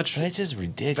that much. But it's just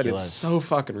ridiculous. But it's so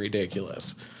fucking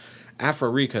ridiculous.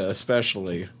 Africa,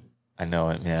 especially. I know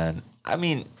it, man. I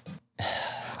mean,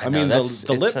 I mean,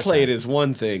 the lip plate is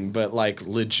one thing, but like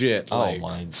legit, Oh like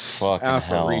my fucking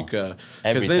hell. Africa. Because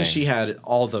Everything. then she had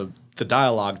all the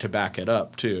dialogue to back it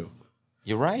up too.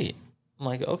 You're right. I'm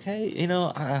like, okay, you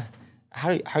know,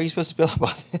 how are you supposed to feel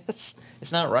about this?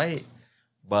 It's not right.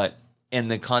 But in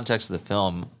the context of the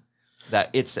film, that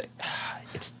it's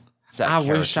that I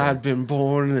wish character. I'd been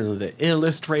born in the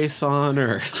illest race on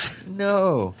earth.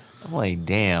 No. I'm like,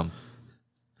 damn.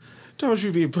 Don't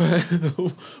you be.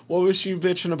 What was she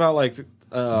bitching about? Like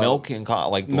Milk and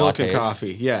like milk lattes and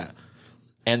coffee. Yeah.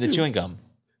 and the chewing gum.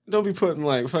 Don't be putting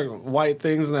like fucking white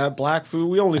things in that black food.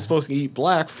 We only supposed to eat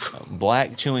black.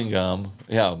 Black chewing gum.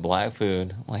 Yeah, black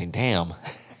food. I'm like, damn.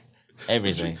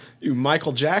 Everything. You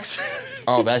Michael Jackson.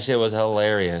 Oh, that shit was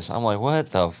hilarious. I'm like,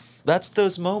 what the? That's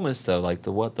those moments though, like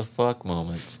the what the fuck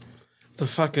moments. The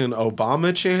fucking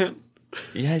Obama chant.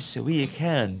 Yes, we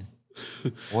can.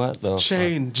 What the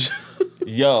Change. fuck?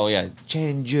 Yo, yeah,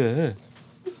 change.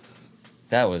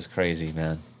 That was crazy,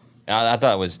 man. I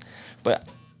thought it was, but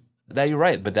that you're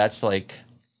right. But that's like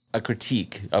a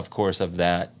critique, of course, of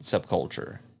that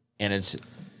subculture, and it's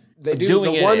They do.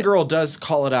 doing The it- one girl does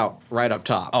call it out right up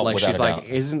top. Oh, like without she's a like, doubt.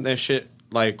 "Isn't this shit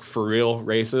like for real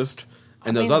racist?"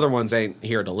 And those mean- other ones ain't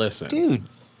here to listen. dude.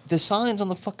 The signs on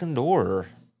the fucking door.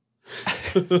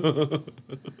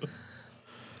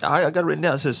 I got it written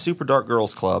down. It says Super Dark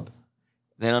Girls Club.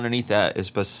 Then underneath that is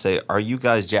supposed to say, "Are you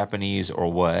guys Japanese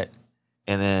or what?"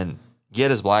 And then get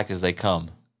as black as they come.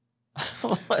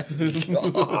 Oh my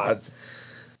God.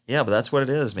 Yeah, but that's what it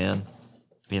is, man.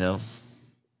 You know.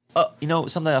 You know,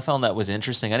 something I found that was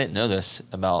interesting. I didn't know this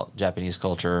about Japanese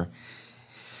culture.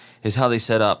 Is how they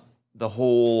set up the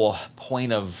whole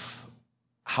point of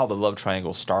how the love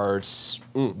triangle starts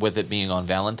with it being on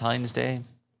Valentine's Day.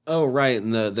 Oh, right,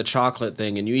 and the chocolate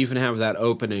thing, and you even have that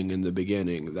opening in the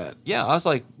beginning, Yeah, I was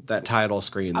like, that title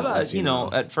screen. I That thought, lets you know,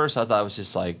 at first I thought it was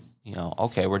just like, you know,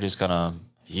 okay, we're just gonna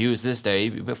use this day.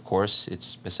 Of course,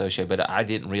 it's associated, but I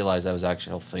didn't realize that was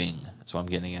actually a thing. That's what I'm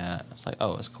getting at. I was like,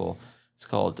 oh, it's cool. It's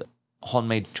called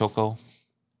Honmei Choco.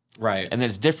 right. And then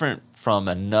it's different from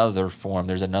another form.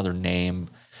 There's another name.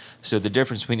 So the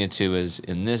difference between the two is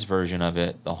in this version of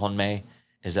it, the Honmei,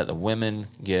 is that the women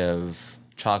give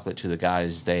chocolate to the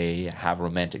guys they have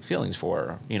romantic feelings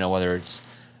for. You know, whether it's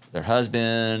their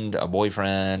husband, a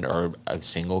boyfriend, or a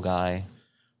single guy.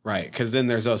 Right, because then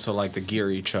there's also like the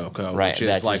Giri Choco, Right, which is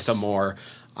that's like just the more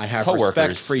I have respect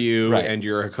coworkers. for you Right. and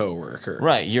you're a coworker.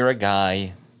 Right, you're a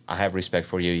guy. I have respect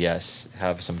for you. Yes,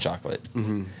 have some chocolate.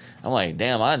 Mm-hmm. I'm like,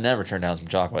 damn, I'd never turn down some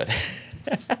chocolate.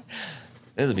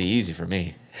 This would be easy for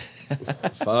me.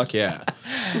 Fuck yeah.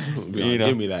 Be like, You know.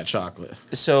 give me that chocolate.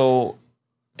 So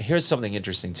here's something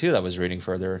interesting too that I was reading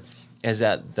further is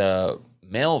that the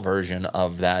male version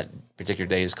of that particular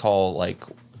day is called like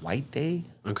White Day,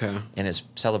 Okay. and it's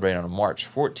celebrated on March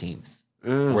 14th,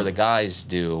 where the guys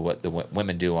do what the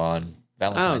women do on Oh,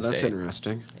 Valentine's that's Day.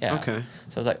 interesting. Yeah. Okay.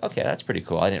 So I was like, okay, that's pretty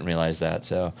cool. I didn't realize that.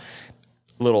 So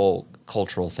little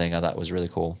cultural thing I thought was really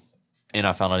cool. And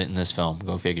I found it in this film.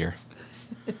 Go figure.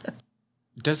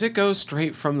 Does it go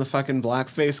straight from the fucking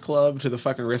Blackface Club to the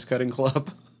fucking Wrist Cutting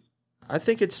Club? I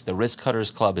think it's the Wrist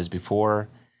Cutters Club is before.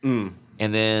 And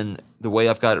then the way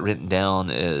I've got it written down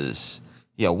is,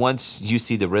 yeah, once you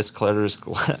see the Wrist Cutters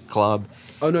Club.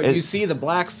 Oh, no, it- you see the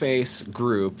Blackface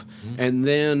group, and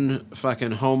then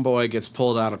fucking Homeboy gets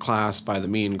pulled out of class by the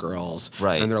Mean Girls.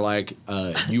 Right. And they're like,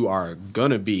 you are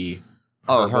gonna be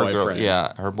Oh, her her girl, boyfriend.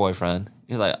 yeah, her boyfriend.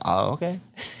 He's like, oh, okay.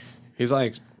 He's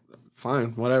like,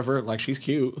 fine, whatever. Like, she's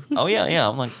cute. Oh, yeah.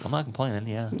 I'm like, I'm not complaining.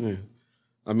 Yeah.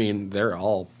 I mean, they're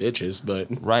all bitches, but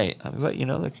Right. But, you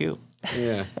know, they're cute.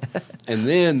 yeah. And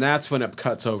then that's when it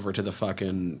cuts over to the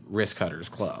fucking Wrist Cutters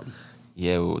Club.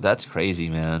 Yeah, that's crazy,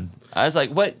 man. I was like,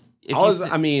 what? If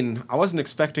I you I wasn't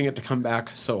expecting it to come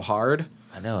back so hard.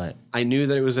 I know it. I knew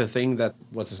that it was a thing that,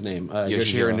 what's his name? Yoshihiro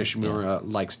Yoshihiro,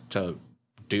 Nishimura likes to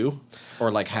do,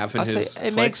 or like have in I'll his say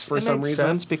flicks for some reason.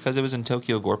 sense because it was in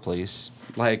Tokyo Gore Police.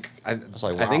 Like, I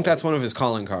like, I think wow. that's one of his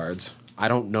calling cards. I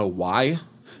don't know why.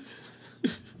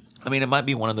 I mean, it might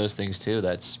be one of those things too.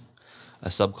 That's a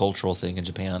subcultural thing in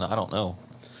Japan. I don't know.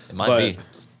 It might But be.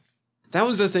 that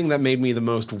was the thing that made me the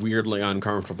most weirdly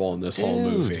uncomfortable in this whole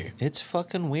Dude, movie. It's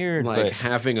fucking weird. Like but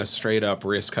having a straight up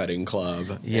wrist cutting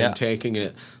club Yeah. and taking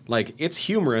it like it's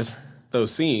humorous,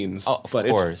 those scenes, Oh, of but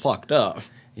course. it's fucked up.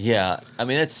 yeah, I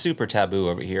mean, it's super taboo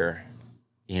over here.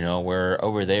 You know, where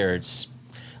over there, it's.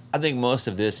 I think most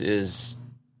of this is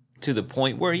to the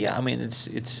point where, yeah, I mean,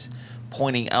 it's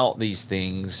pointing out these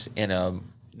things in a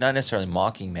not necessarily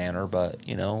mocking manner, but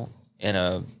you know, in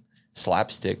a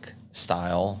slapstick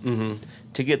style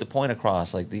to get the point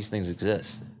across. Like these things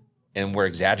exist, and we're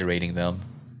exaggerating them,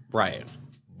 Right.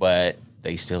 but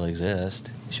they still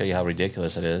exist. Show you how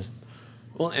ridiculous it is.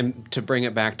 Well, and to bring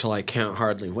it back to like Can't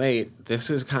Hardly Wait, this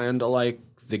is kind of like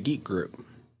the geek group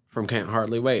from Can't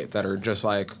Hardly Wait that are just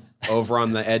like over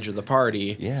on the edge of the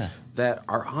party. Yeah. That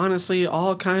are honestly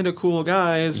all kind of cool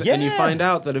guys. And you Yeah. find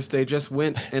out that if they just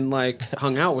went and like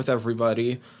hung out with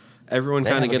everybody, everyone They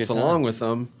kind of have a gets good time. along with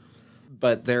them.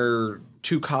 But they're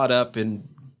too caught up in,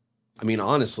 I mean,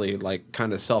 honestly, like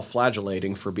kind of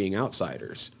self-flagellating for being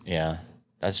outsiders. Yeah,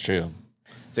 that's true.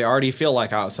 They already feel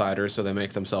like outsiders, so they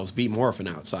make themselves be more of an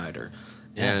outsider.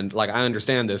 Yeah. And like I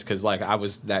understand this because like I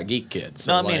was that geek kid.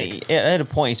 So No, I like, mean, at a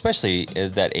point, especially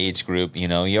at that age group, you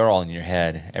know, you're all in your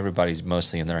head. Everybody's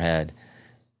mostly in their head,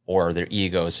 or their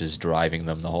egos is driving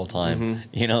them the whole time.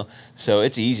 You know, so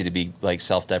it's easy to be like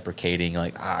self-deprecating,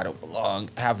 like I don't belong,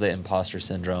 have the imposter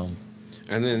syndrome.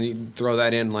 and then you throw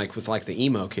that in like with like the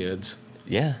emo kids.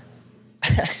 Yeah,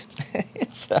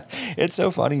 it's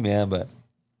so funny, man, but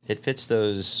it fits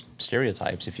those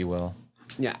stereotypes, if you will.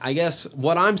 Yeah, I guess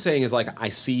what I'm saying is like I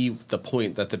see the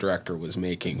point that the director was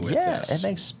making with Yeah, this. it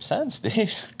makes sense, dude.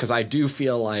 Because I do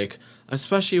feel like,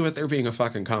 especially with there being a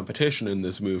fucking competition in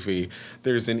this movie,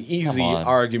 there's an easy on.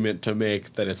 argument to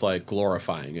make that it's like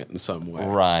glorifying it in some way.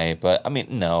 Right, but I mean,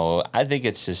 no, I think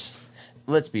it's just.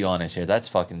 Let's be honest here. That's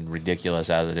fucking ridiculous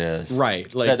as it is.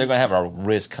 Right, like- That they're gonna have a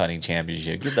wrist cutting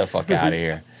championship. Get the fuck out of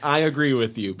here. I agree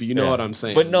with you, but you know Yeah. what I'm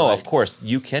saying. But no, like, of course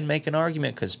you can make an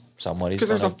argument because somebody's. because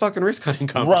there's a gonna- fucking wrist cutting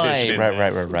competition.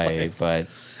 Right. But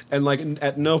And like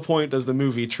at no point does the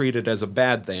movie treat it as a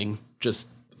bad thing. Just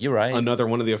you're right. another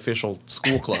one of the official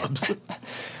school clubs.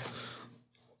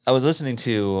 I was listening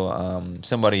to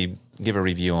somebody give a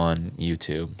review on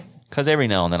YouTube because every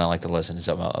now and then I like to listen to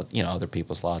some other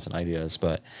people's thoughts and ideas.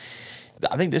 But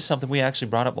I think this is something we actually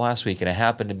brought up last week, and it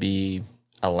happened to be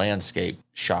a landscape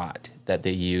shot that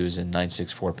they use in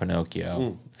 964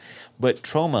 Pinocchio. But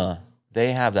Troma,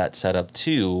 they have that set up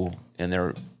too in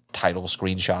their title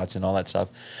screenshots and all that stuff.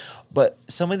 But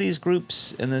some of these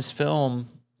groups in this film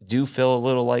do feel a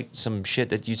little like some shit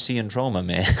that you'd see in Troma,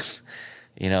 man.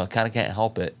 You know, kind of can't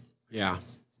help it. Yeah.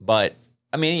 But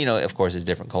I mean, you know, of course, it's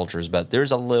different cultures, but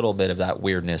there's a little bit of that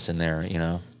weirdness in there. You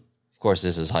know, of course,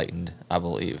 this is heightened. I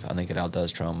believe. I think it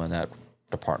outdoes Troma in that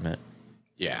department.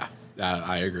 Yeah.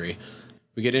 I agree.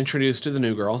 We get introduced to the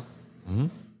new girl,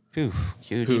 Phew,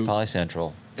 QD Who-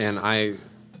 Polycentral. and I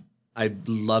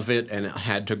love it, and it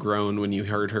had to groan when you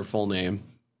heard her full name.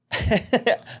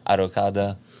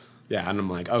 Arokada. Yeah, and I'm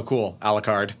like, oh, cool,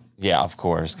 Alucard. Yeah, of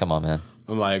course. Come on, man.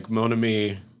 I'm like, Mon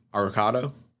ami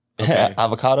Arcado. Okay.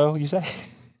 Avocado, you say?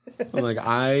 I'm like,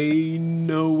 I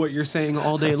know what you're saying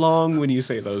all day long when you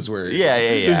say those words. Yeah.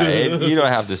 You don't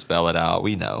have to spell it out.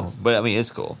 We know. But I mean,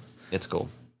 it's cool. It's cool.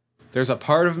 There's a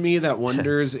part of me that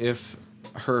wonders if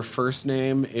her first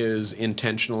name is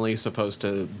intentionally supposed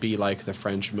to be like the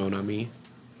French Mon ami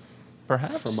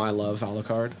Perhaps. for my love,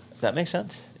 Alucard. That makes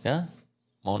sense. Yeah.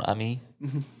 Mon ami.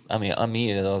 I mean,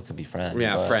 ami, it could be friend.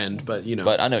 Yeah, but- friend, but you know.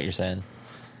 But I know what you're saying.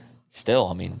 Still,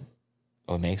 I mean,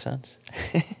 it would make sense.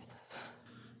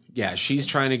 Yeah, she's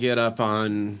trying to get up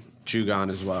on Jugon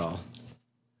as well.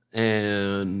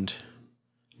 And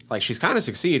like she's kind of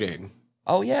succeeding.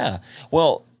 Oh, yeah.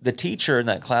 Well, the teacher in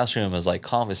that classroom is like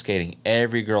confiscating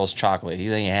every girl's chocolate. He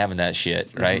ain't having that shit,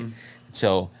 right?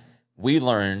 So we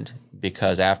learned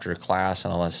because after class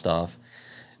and all that stuff,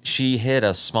 she hid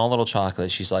a small little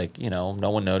chocolate. She's like, you know, no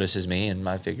one notices me. And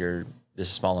I figured this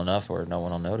is small enough where no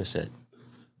one will notice it.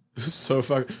 So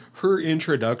her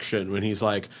introduction when he's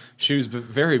like, she was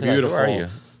very like, "Who beautiful. are you?"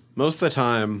 Most of the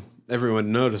time,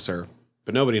 everyone noticed her,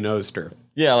 but nobody noticed her.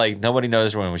 Yeah, like nobody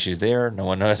noticed when she was there. No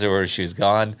one noticed her when she was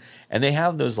gone. And they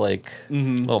have those like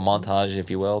little montage, if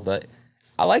you will. But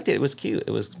I liked it. It was cute.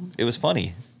 It was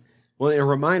funny. Well, it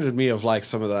reminded me of like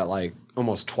some of that like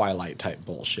almost Twilight type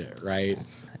bullshit, right?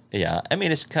 Yeah, I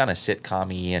mean it's kind of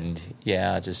sitcom-y and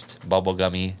just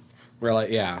bubblegummy. We're like,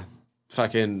 yeah,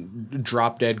 fucking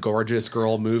drop dead gorgeous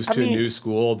girl moves I to mean, a new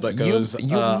school, but goes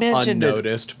you mentioned it.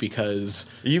 unnoticed because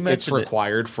You it's mentioned it.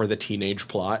 required for the teenage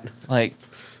plot. Like,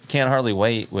 can't hardly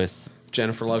wait with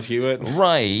Jennifer Love Hewitt.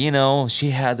 right. You know,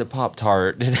 she had the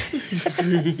Pop-Tart.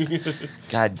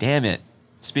 God damn it!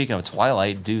 Speaking of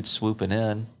Twilight, dude swooping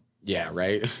in. Yeah,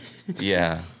 right.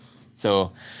 Yeah.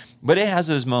 So, but it has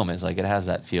those moments, like it has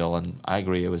that feel, and I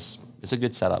agree. It's a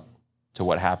good setup to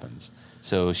what happens.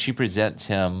 So she presents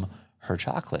him her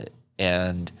chocolate,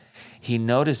 and he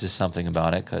notices something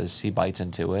about it because he bites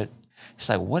into it. He's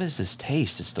like, "What is this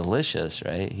taste? It's delicious,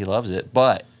 right?" He loves it,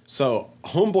 but So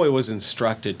Homeboy was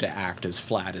instructed to act as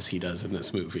flat as he does in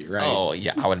this movie, right? oh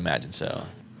yeah, I would imagine so,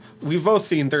 We've both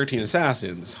seen 13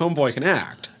 Assassins. Homeboy can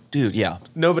act. dude. Yeah.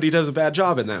 Nobody does a bad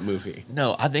job in that movie.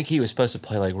 No, I think he was supposed to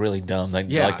play like really dumb, like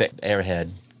Yeah. like the airhead.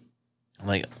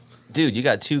 Like, dude, you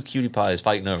got two cutie pies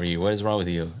fighting over you. What is wrong with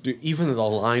you? Dude, even the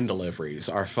line deliveries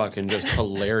are fucking just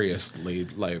hilariously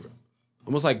like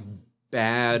almost like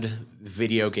bad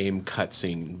video game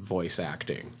cutscene voice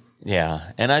acting.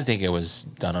 Yeah, and I think it was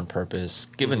done on purpose,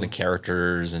 given the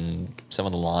characters and some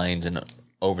of the lines and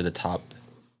over the top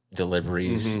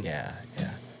deliveries. Yeah.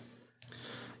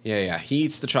 Yeah. He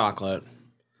eats the chocolate.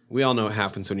 We all know what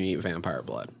happens when you eat vampire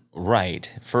blood.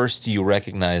 Right. First, you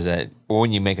recognize that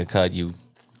when you make a cut, you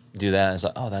do that. And it's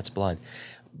like, oh, that's blood.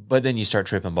 But then you start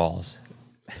tripping balls.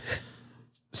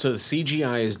 So the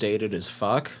CGI is dated as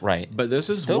fuck. Right. But this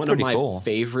is Still one of pretty my cool.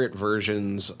 favorite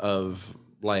versions of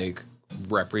like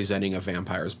representing a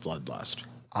vampire's bloodlust.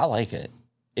 I like it.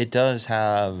 It does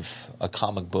have a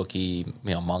comic booky,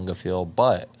 manga feel,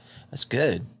 but it's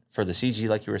good for the CG,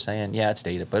 like you were saying. Yeah, it's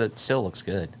dated, but it still looks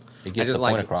good. It I gets just the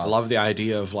point like across. love the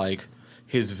idea of like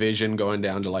his vision going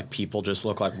down to like people just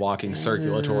look like walking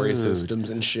circulatory systems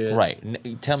and shit. Right.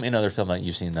 Tell me another film that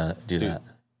you've seen that do that.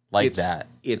 Like it's, that.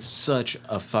 It's such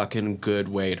a fucking good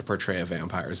way to portray a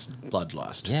vampire's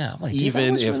bloodlust. Yeah, I'm like, dude, that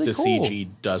even was if really the cool. CG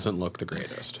doesn't look the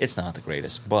greatest. It's not the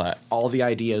greatest, but All the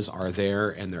ideas are there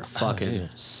and they're fucking dude.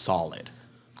 solid.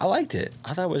 I liked it.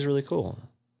 I thought it was really cool.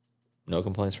 No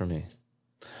complaints from me.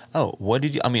 Oh, what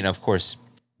did you... I mean, of course,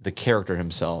 the character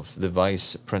himself, the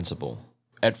vice principal.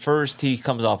 At first, he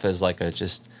comes off as like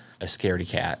just a scaredy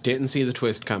cat. Didn't see the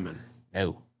twist coming.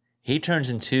 No. He turns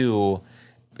into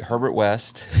Herbert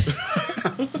West,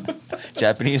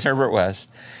 Japanese Herbert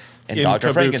West, and In Dr.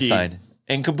 kabuki. Frankenstein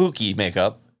in kabuki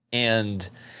makeup. And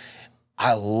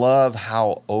I love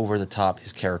how over the top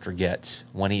his character gets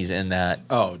when he's in that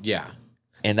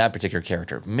particular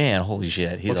character. Man, holy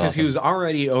shit. He's Because awesome. he was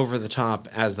already over the top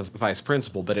as the vice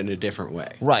principal, but in a different way.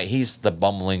 Right, he's the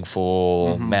bumbling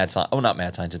fool, not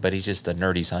mad scientist, but he's just a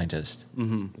nerdy scientist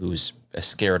who's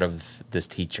scared of this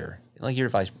teacher. Like your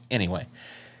vice, anyway.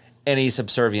 And he's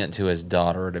subservient to his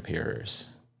daughter, it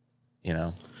appears. You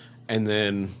know? And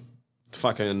then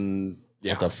fucking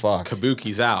What the fuck?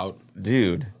 Kabuki's out.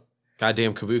 Dude.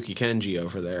 Goddamn Kabuki Kenji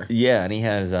over there. Yeah, and he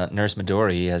has Nurse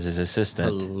Midori as his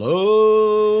assistant.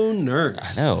 Hello,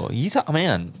 nurse. I know.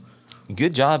 Man,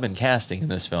 good job in casting in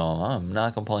this film. I'm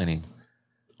not complaining.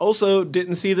 Also,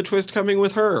 didn't see the twist coming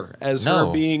with her as No.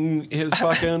 her being his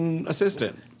fucking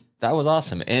assistant. That was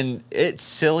awesome. And it's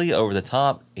silly, over the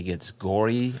top. It gets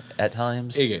gory at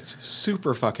times. It gets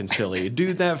super fucking silly.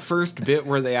 Dude, that first bit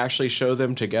where they actually show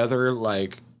them together,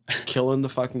 like, killing the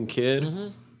fucking kid.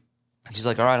 And she's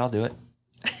like, all right, I'll do it.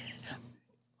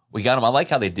 We got him. I like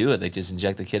how they do it. They just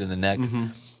inject the kid in the neck.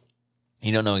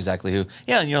 You don't know exactly who.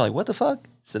 Yeah, and you're like, what the fuck?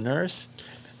 It's a nurse?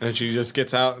 And she just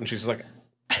gets out and she's like,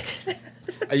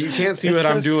 you can't see It's what so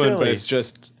I'm doing, but silly. it's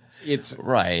just, it's,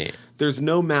 Right. there's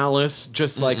no malice,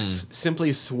 just like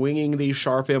simply swinging these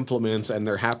sharp implements and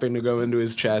they're happening to go into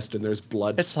his chest and there's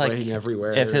blood It's like spraying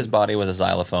everywhere. if his body was a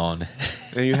xylophone.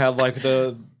 And you have like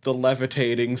the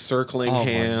levitating, circling Oh my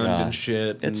hand God. and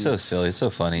shit. It's and so silly. It's so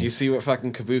funny. you see what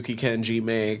fucking Kabuki Kenji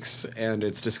makes, and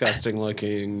it's disgusting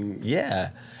looking. Yeah.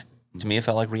 To me, it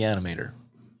felt like Reanimator.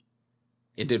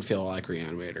 It did feel like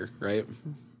Reanimator, right?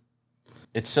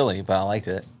 It's silly, but I liked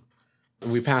it.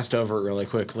 We passed over it really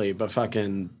quickly, but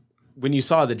fucking when you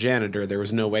saw the janitor, there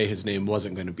was no way his name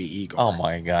wasn't going to be Igor. Oh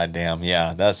my goddamn.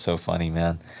 Yeah, that's so funny,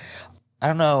 man. I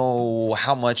don't know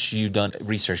how much you've done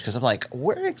research because I'm like,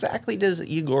 where exactly does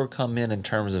Igor come in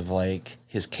terms of like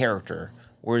his character?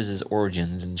 Where's his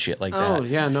origins and shit like that? Oh,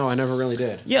 yeah, no, I never really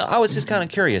did. Yeah, I was just kind of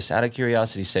curious, out of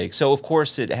curiosity's sake. So, of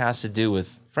course, it has to do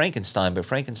with Frankenstein, but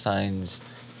Frankenstein's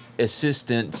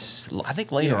assistant, I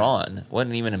think later Yeah. on,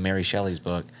 wasn't even in Mary Shelley's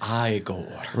book. Igor.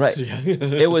 Right.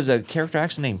 It was a character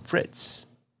actually named Fritz.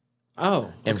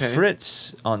 Oh, And okay.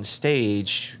 Fritz on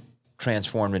stage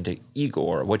transformed into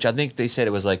Igor, which I think they said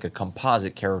it was like a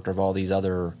composite character of all these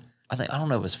other. I don't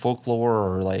know if it was folklore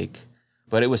or like,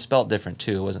 but it was spelled different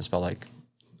too. It wasn't spelled like,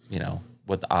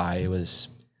 with the I. It was,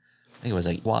 I think it was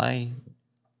like Y.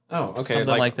 Oh, okay.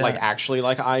 Something like that. Like actually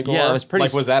like Igor? Yeah, it was pretty.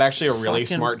 Like, was that actually a really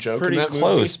fucking smart joke pretty in that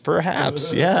close, movie?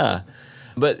 perhaps, yeah.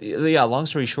 But yeah, long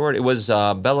story short, it was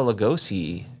Bela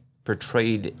Lugosi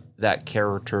portrayed that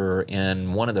character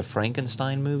in one of the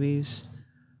Frankenstein movies.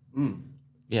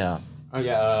 Yeah, Oh,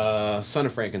 yeah, Son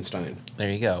of Frankenstein. there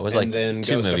you go. It was And like then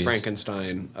two Ghost movies. of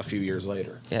Frankenstein a few years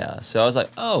later. Yeah, so I was like,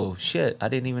 oh shit, I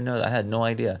didn't even know that. I had no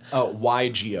idea. Oh,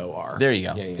 YGOR. There you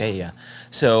go. Yeah.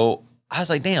 So I was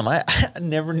like, damn, I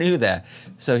never knew that.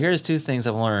 So here's two things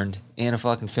I've learned in a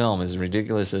fucking film as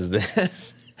ridiculous as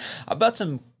this about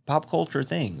some pop culture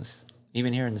things,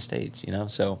 even here in the States,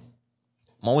 So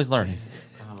I'm always learning.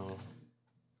 Oh.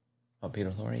 Oh,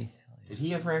 Peter Lorre? Did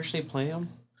he ever actually play him?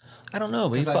 I don't know,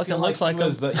 but he 'Cause I fucking feel looks like he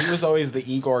was him. he was always the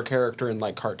Igor character in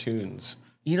like cartoons.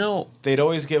 They'd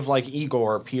always give like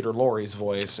Igor Peter Lorre's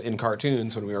voice in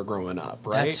cartoons when we were growing up,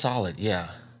 right? That's solid, yeah.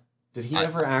 Did he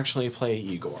ever actually play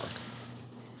Igor?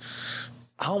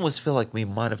 I almost feel like we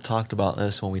might have talked about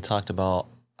this when we talked about,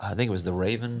 I think it was The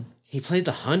Raven. He played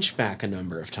the Hunchback a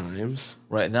number of times.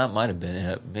 Right, and that might have been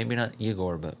it. Maybe not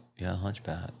Igor, but yeah,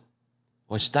 Hunchback.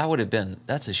 Which that would have been,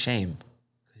 that's a shame.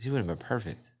 Because he would have been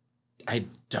perfect. I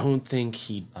don't think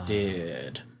he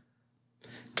did.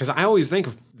 Because I always think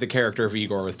of the character of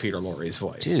Igor with Peter Lorre's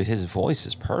voice. Dude, his voice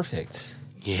is perfect.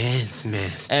 Yes,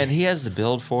 master. And he has the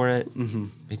build for it. Mm-hmm.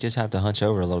 You just have to hunch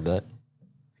over a little bit.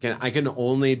 Again, I can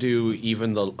only do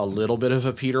even a little bit of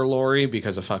a Peter Lorre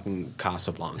because of fucking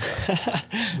Casablanca.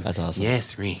 That's awesome.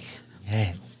 Yes, Rick.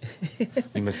 Yes.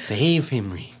 We must save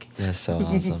him, Rick. That's so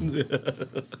awesome.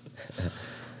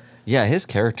 Yeah, his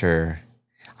character,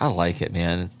 I like it,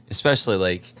 man. Especially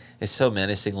like it's so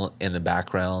menacing in the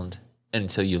background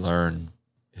until you learn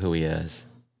who he is.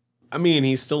 I mean,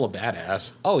 he's still a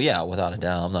badass. Oh yeah, without a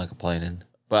doubt. I'm not complaining.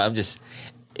 But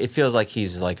it feels like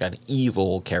he's like an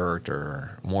evil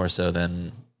character more so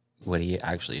than what he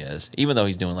actually is. Even though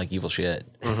he's doing like evil shit.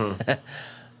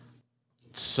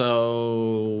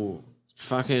 So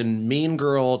fucking mean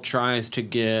girl tries to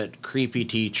get creepy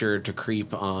teacher to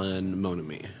creep on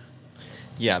Monami.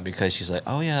 Yeah, because she's like,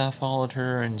 oh yeah, I followed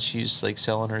her and she's like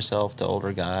selling herself to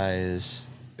older guys.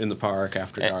 In the park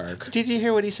after dark. Did you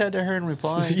hear what he said to her in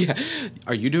reply? Yeah.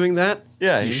 Are you doing that?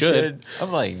 Yeah, you should.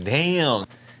 I'm like, damn.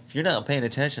 If you're not paying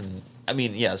attention, I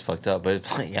mean, yeah, it's fucked up, but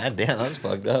it's like, god damn, that's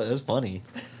fucked up. That's funny.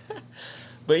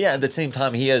 But yeah, at the same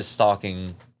time, he is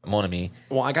stalking Monami.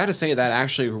 Well, I got to say that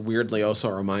actually weirdly also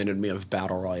reminded me of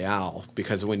Battle Royale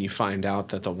because when you find out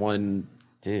that the one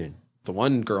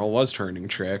girl was turning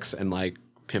tricks and like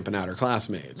pimping out her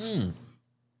classmates.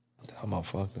 I'm all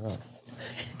fucked up.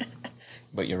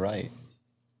 But you're right.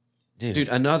 Dude,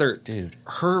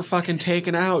 her fucking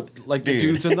taken out like the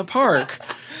dudes in the park,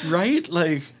 right?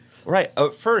 Like, right.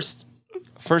 First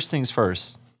things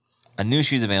first. I knew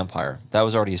she was a vampire. That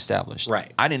was already established.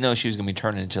 Right. I didn't know she was gonna be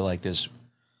turning into like this.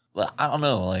 I don't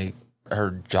know, like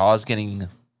her jaw's getting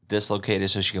dislocated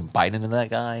so she can bite into that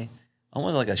guy,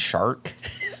 almost like a shark.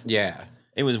 yeah,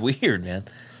 it was weird, man.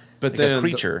 But like then a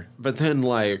creature. But then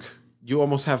like you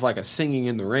almost have like a Singing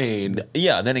in the Rain.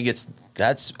 Yeah. Then it gets.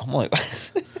 I'm like.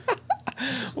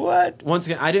 What? Once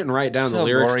again, I didn't write down the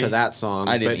lyrics to that song,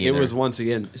 but it was once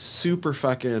again super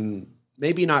fucking,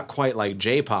 maybe not quite like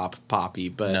J-pop poppy,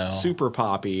 but super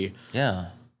poppy. Yeah.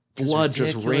 Blood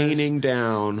just raining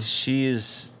down.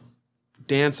 She's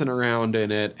dancing around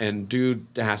in it, and dude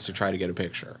has to try to get a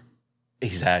picture.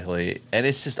 Exactly. And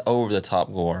it's just over the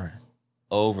top gore,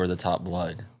 over the top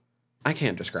blood. I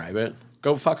can't describe it.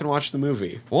 Go fucking watch the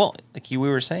movie. Well, like we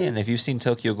were saying, if you've seen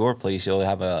Tokyo Gore Police, you'll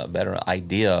have a better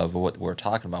idea of what we're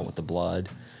talking about with the blood.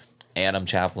 Adam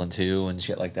Chaplin too and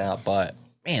shit like that. But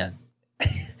man,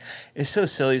 it's so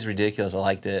silly, it's ridiculous. I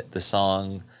liked it. The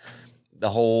song,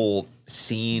 the whole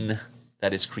scene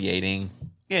that it's creating.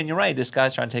 Yeah, and you're right. This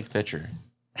guy's trying to take a picture.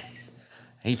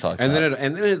 He fucks and up.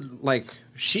 Then it like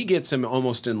she gets him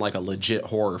almost in like a legit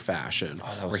horror fashion,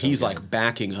 where so he's good. like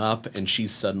backing up and she's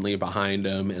suddenly behind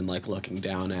him and like looking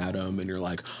down at him, and you're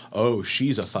like, oh,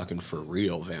 she's a fucking for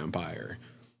real vampire.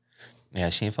 Yeah,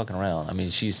 she ain't fucking around. I mean,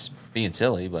 she's being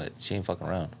silly, but she ain't fucking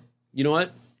around. You know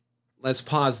what? Let's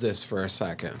pause this for a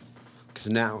second, because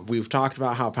now we've talked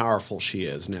about how powerful she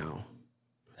is. Now,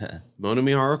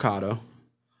 Monami Harukato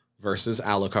versus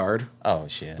Alucard. Oh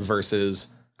shit. Versus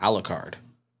Alucard.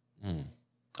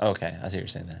 Okay, I see what you're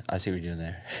saying there. I see what you're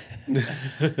doing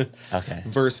there. Okay.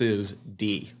 Versus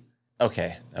D.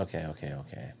 Okay.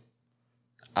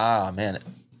 Ah, man.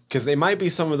 Because they might be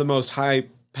some of the most high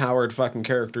powered fucking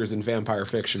characters in vampire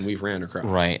fiction we've ran across.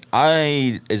 Right.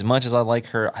 As much as I like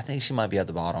her, I think she might be at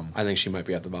the bottom. I think she might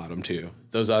be at the bottom too.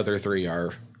 Those other three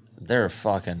are. They're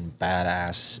fucking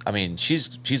badass. I mean,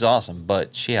 she's awesome,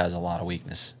 but she has a lot of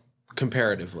weakness.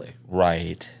 Comparatively.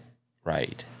 Right.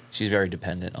 She's very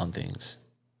dependent on things.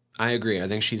 I agree. I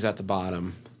think she's at the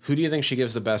bottom. Who do you think she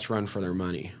gives the best run for their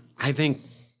money? I think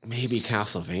maybe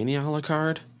Castlevania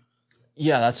Alucard.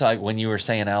 Yeah, that's like when you were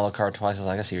saying Alucard twice, I was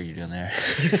like, I see what you're doing there.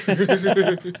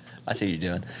 I see what you're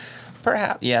doing.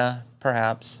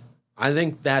 Perhaps. I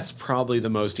think that's probably the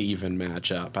most even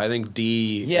matchup. I think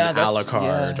D and that's-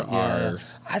 Alucard are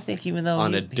I think even though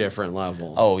on a different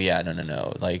level. Oh yeah,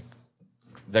 no. Like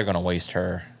they're gonna waste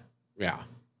her. Yeah.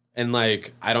 And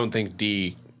like, I don't think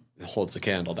D holds a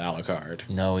candle to Alucard.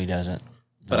 No, he doesn't.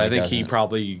 But I think he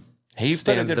probably He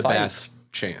stands put a good the fight. best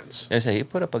chance. I say he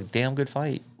put up a damn good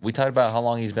fight. We talked about how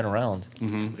long he's been around.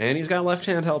 And he's got left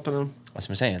hand helping him. That's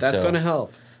what I'm saying. That's So, going to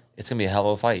help. It's gonna be a hell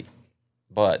of a fight.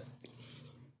 But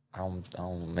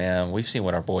oh man, we've seen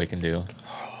what our boy can do.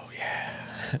 Oh,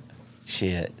 yeah.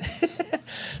 Shit.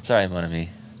 Sorry, Monami.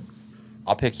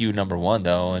 I'll pick you number one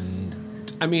though,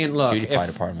 and I mean, look, Cutie Pie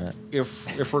Department.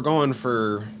 if we're going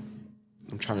for,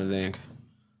 I'm trying to think,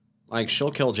 like,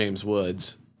 she'll kill James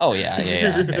Woods. Oh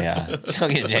yeah. She'll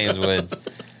get James Woods.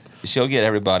 She'll get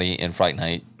everybody in Fright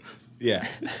Night. Yeah.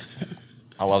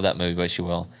 I love that movie, but she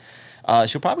will.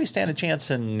 She'll probably stand a chance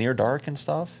in Near Dark and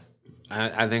stuff.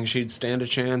 I think she'd stand a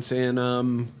chance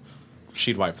in,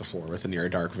 she'd wipe the floor with the Near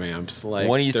Dark Vamps. Like,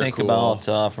 What do you they're think cool.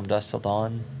 about From Dusk Till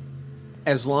Dawn?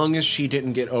 As long as she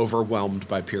didn't get overwhelmed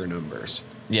by pure numbers.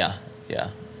 Yeah,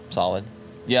 solid.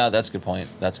 Yeah, that's a good point.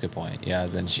 Yeah,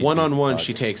 then she One-on-one,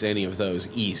 she takes any of those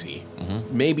easy.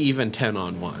 Maybe even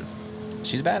 10-on-1.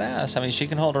 She's badass. I mean, she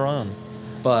can hold her own.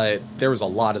 But there was a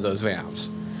lot of those Vamps.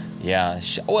 Yeah.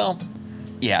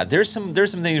 There's some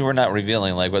things we're not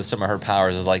revealing, like with some of her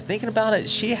powers. Is like thinking about it,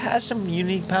 she has some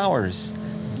unique powers,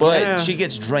 but Yeah. she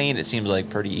gets drained. It seems like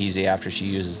pretty easy after she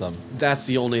uses them. That's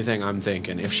the only thing I'm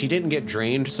thinking. If she didn't get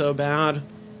drained so bad,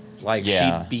 like,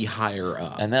 Yeah. she'd be higher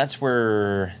up. And that's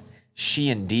where she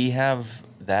and D have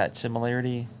that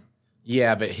similarity.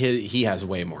 Yeah, but he has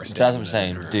way more stamina. That's what I'm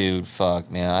saying, than her. dude. Fuck,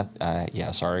 man.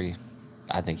 Sorry.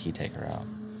 I think he'd take her out.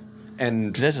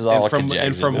 And This is all and from conjecture.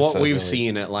 and from This is what so we've silly.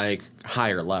 seen at like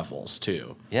higher levels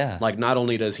too. Yeah. Like, not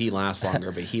only does he last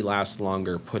longer, but he lasts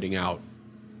longer putting out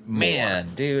more. Man,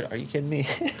 dude, are you kidding me?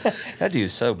 That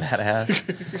dude's so badass.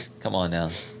 Come on now.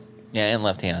 Yeah, and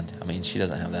left hand. I mean, she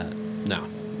doesn't have that. No.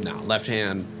 Left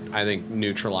hand, I think,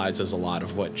 neutralizes a lot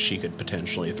of what she could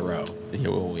potentially throw.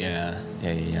 Oh, yeah.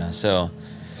 So,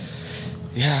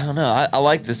 yeah, I don't know. I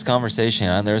like this conversation.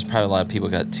 And there's probably a lot of people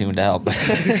got tuned out. But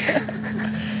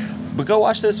go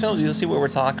watch those films. You'll see what we're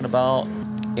talking about.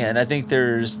 And I think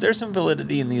there's some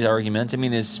validity in these arguments. I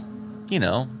mean, it's,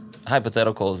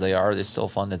 hypothetical as they are, they're still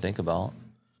fun to think about.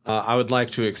 I would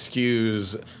like to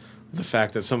excuse the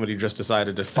fact that somebody just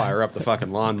decided to fire up the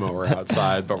fucking lawnmower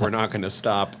outside, but we're not going to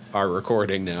stop our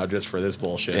recording now just for this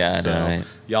bullshit. Yeah, I so know, right?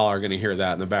 y'all are going to hear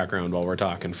that in the background while we're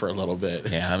talking for a little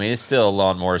bit. Yeah, I mean, it's still a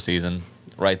lawnmower season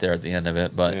right there at the end of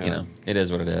it. But, Yeah. it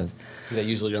is what it is. They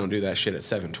usually don't do that shit at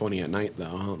 7:20 at night, though.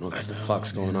 I don't know what the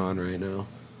fuck's going on right now.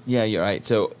 Yeah, you're right.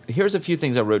 So here's a few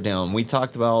things I wrote down. We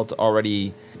talked about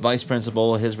already Vice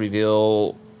Principal, his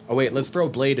reveal. Oh, wait, let's throw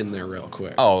Blade in there real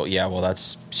quick. Oh, yeah, well,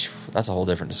 that's a whole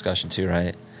different discussion too,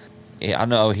 right? Yeah, I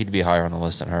know he'd be higher on the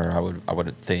list than her, I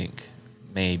would think.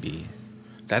 Maybe.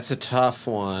 That's a tough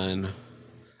one.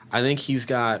 I think he's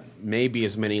got maybe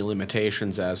as many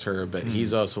limitations as her, but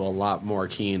he's also a lot more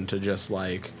keen to just,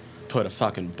 like, put a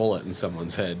fucking bullet in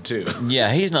someone's head, too.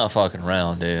 Yeah, he's not fucking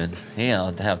around, dude. He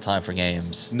don't have time for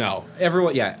games. No.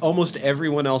 Almost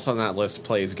everyone else on that list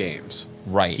plays games.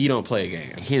 Right. He don't play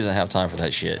games. He doesn't have time for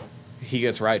that shit. He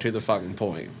gets right to the fucking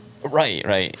point. Right.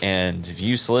 And if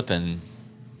you slipping,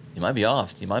 you might be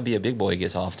off. You might be a big boy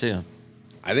gets off too.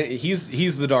 I think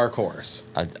he's the dark horse.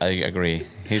 I agree.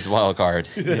 He's a wild card.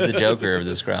 He's the Joker of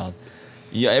this crowd.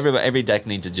 Yeah, every deck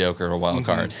needs a Joker or a wild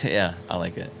card. Yeah, I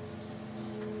like it.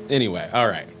 Anyway, all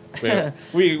right.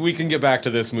 We can get back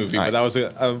to this movie, All but right. that was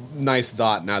a nice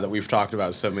thought now that we've talked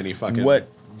about so many fucking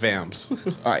vamps. All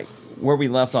right, where we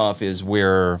left off is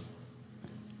where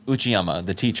Uchiyama,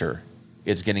 the teacher,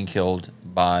 is getting killed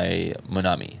by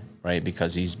Monami, right?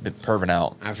 Because he's been perving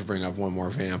out. I have to bring up one more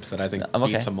vamp that I think I'm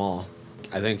okay. beats them all.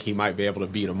 I think he might be able to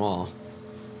beat them all.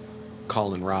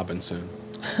 Colin Robinson.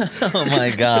 Oh my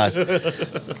gosh.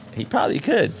 He probably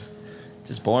could.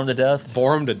 Just bore him to death.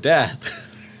 Bore him to death.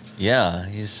 Yeah,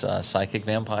 he's a psychic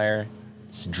vampire.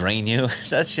 Just drain you.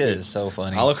 That shit is so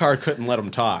funny. Alucard couldn't let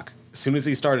him talk. As soon as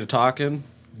he started talking,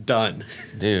 Done.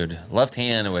 Dude, left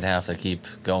hand would have to keep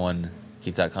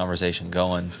that conversation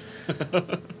going.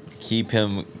 keep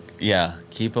him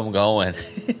going.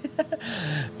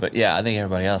 But yeah, I think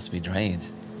everybody else would be drained.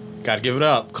 Got to give it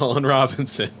up, Colin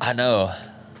Robinson. I know.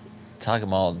 Talking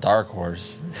about Dark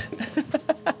Horse.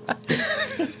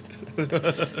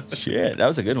 Shit, that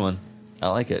was a good one. I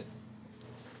like it.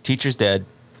 Teacher's dead.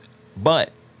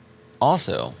 But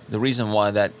also, the reason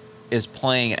why that is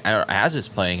playing, or as it's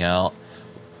playing out,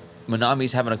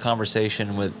 Minami's having a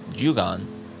conversation with Jugon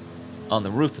on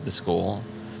the roof of the school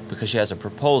because she has a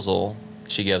proposal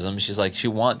she gives him. She's like, she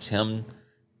wants him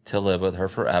to live with her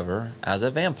forever as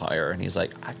a vampire. And he's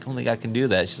like, I don't think I can do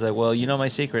that. She's like, well, you know my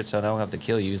secret, so I don't have to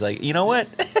kill you. He's like, you know what?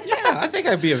 Yeah, I think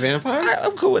I'd be a vampire.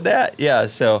 I'm cool with that. Yeah,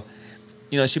 so,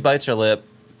 she bites her lip.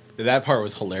 That part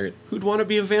was hilarious. Who'd want to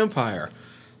be a vampire?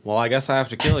 Well, I guess I have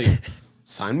to kill you.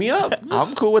 Sign me up.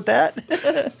 I'm cool with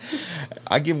that.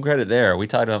 I give him credit there. We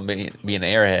talked about being an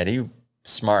airhead. He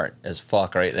smart as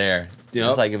fuck right there. Yep.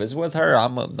 It's like, if it's with her,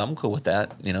 I'm cool with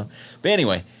that, But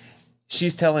anyway,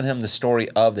 she's telling him the story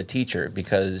of the teacher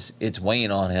because it's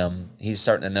weighing on him. He's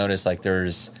starting to notice like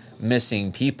there's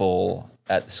missing people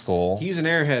at the school. He's an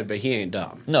airhead, but he ain't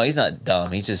dumb. No, he's not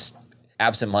dumb. He's just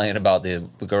absent-minded about the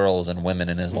girls and women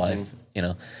in his life,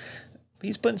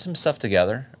 He's putting some stuff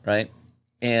together, right?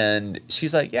 And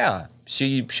she's like, yeah.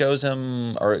 She shows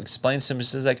him or explains to him,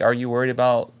 she's like, are you worried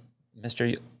about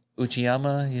Mr.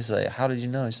 Uchiyama? He's like, how did you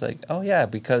know? She's like, oh, yeah,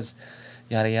 because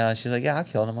yada, yada. She's like, yeah, I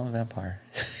killed him. I'm a vampire.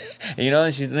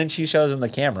 And then she shows him the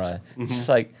camera. She's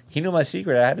like, he knew my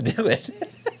secret. I had to do it.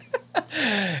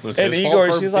 And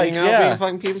Igor, she's like, yeah.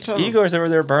 Igor's over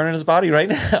there burning his body right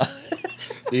now.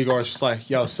 Igor's just like,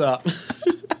 yo, sup?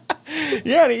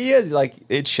 Yeah, he is. Like,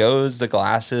 it shows the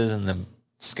glasses and the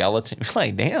skeleton.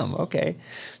 Like, damn, okay.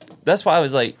 That's why I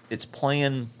was like, it's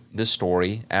playing the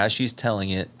story as she's telling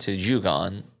it to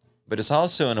Jugon, but it's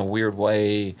also in a weird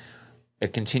way a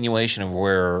continuation of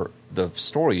where the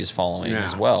story is following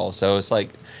as well. So it's like,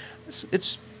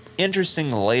 it's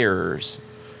interesting layers.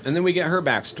 And then we get her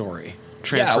backstory.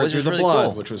 Transferred through the blood,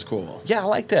 cool. Which was cool. Yeah, I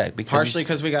like that. Partially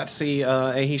because we got to see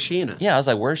Eiji Shiina. Yeah, I was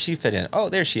like, where's she fit in? Oh,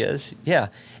 there she is. Yeah.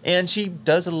 And she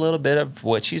does a little bit of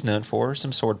what she's known for, some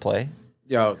swordplay.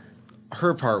 Yo,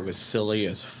 her part was silly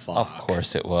as fuck. Of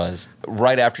course it was.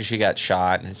 Right after she got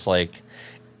shot, and it's like,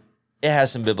 it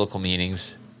has some biblical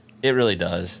meanings. It really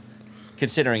does.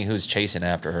 Considering who's chasing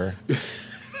after her.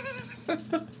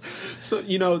 So,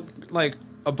 like,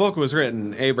 a book was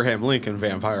written, Abraham Lincoln,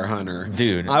 Vampire Hunter.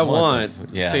 Dude. I want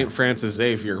St. Francis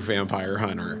Xavier, Vampire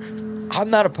Hunter. I'm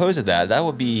not opposed to that. That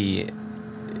would be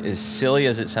as silly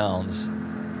as it sounds.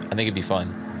 I think it'd be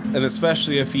fun. And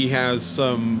especially if he has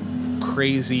some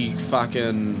crazy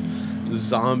fucking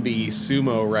zombie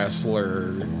sumo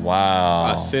wrestler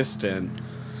assistant.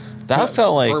 That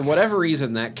felt like... For whatever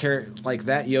reason, that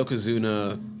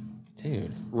Yokozuna...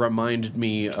 Dude. Reminded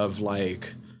me of,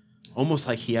 like... Almost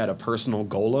like he had a personal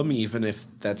golem, even if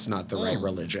that's not the right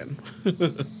religion.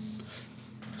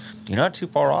 You're not too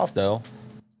far off, though.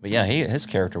 But yeah, his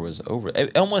character was over.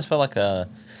 It almost felt like a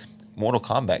Mortal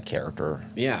Kombat character.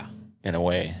 Yeah. In a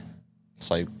way.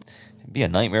 It's like, it'd be a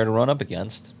nightmare to run up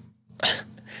against.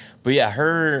 But yeah,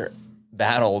 her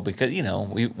battle, because,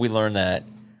 we learned that...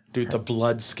 Dude, the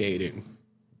blood skating.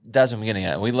 That's what I'm getting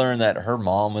at. We learned that her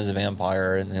mom was a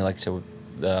vampire, and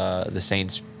the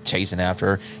Saints... chasing after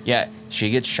her. Yeah, she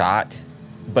gets shot,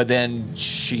 but then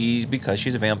because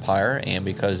she's a vampire and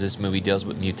because this movie deals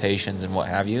with mutations and what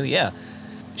have you,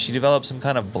 she develops some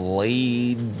kind of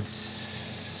blades,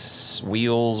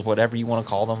 wheels, whatever you want to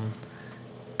call them.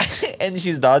 And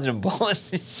she's dodging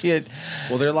bullets and shit.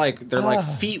 Well, they're like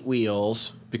feet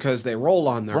wheels because they roll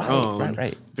on their own.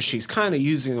 Right. But she's kind of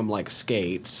using them like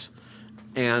skates,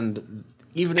 and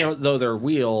even though they're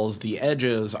wheels, the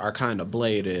edges are kind of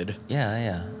bladed.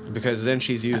 Yeah. Because then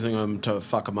she's using them to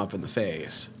fuck him up in the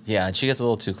face. Yeah, and she gets a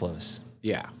little too close.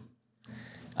 Yeah.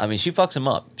 I mean, she fucks him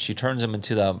up. She turns him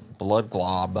into the blood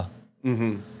glob.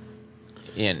 Mm-hmm.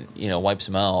 And, wipes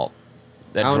him out.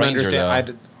 That I don't drains understand.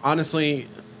 her, though. Honestly,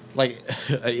 like,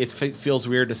 it feels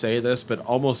weird to say this, but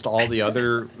almost all the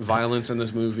other violence in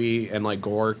this movie and, like,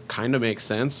 gore kind of makes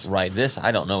sense. Right. This,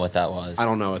 I don't know what that was. I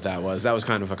don't know what that was. That was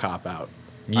kind of a cop-out.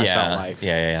 Yeah. I felt like.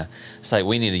 Yeah. It's like,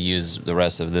 we need to use the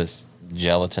rest of this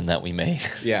gelatin that we made.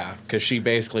 Yeah, because she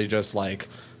basically just, like,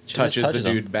 touches the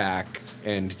dude back,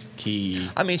 and he...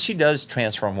 I mean, she does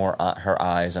transform her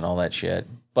eyes and all that shit,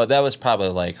 but that was probably,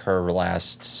 like, her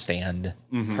last stand,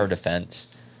 her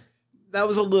defense. That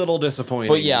was a little disappointing.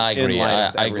 But yeah, I agree.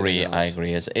 I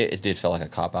agree. It did feel like a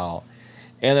cop out.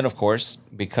 And then, of course,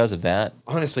 because of that...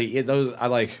 Honestly,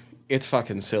 It's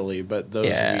fucking silly, but those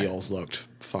Yeah. wheels looked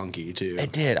funky too.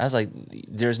 It did. I was like,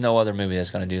 there's no other movie that's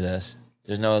going to do this.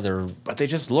 There's no other. But they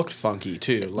just looked funky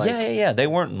too. Like, Yeah. They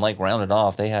weren't like rounded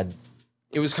off. They had.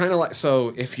 it was kind of like,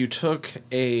 so if you took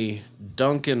a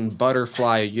Duncan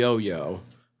butterfly yo-yo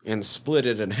and split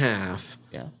it in half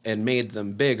Yeah. and made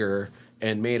them bigger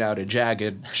and made out of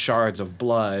jagged shards of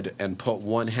blood and put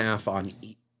one half on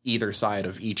either side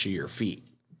of each of your feet.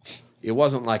 It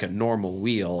wasn't like a normal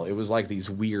wheel. It was like these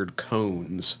weird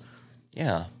cones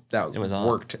Yeah. that It was odd.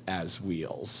 worked as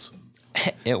wheels.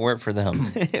 It worked for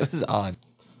them. It was odd.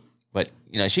 But,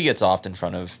 she gets off in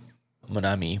front of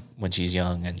Monami when she's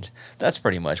young, and that's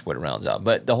pretty much what it rounds out.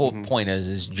 But the whole point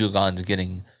is Jugon's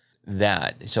getting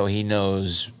that, so he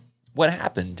knows what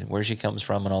happened, where she comes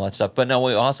from, and all that stuff. But no,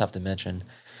 we also have to mention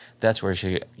that's where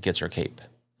she gets her cape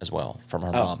as well from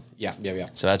her mom. Yeah.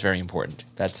 So that's very important.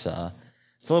 That's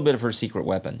it's a little bit of her secret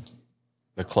weapon,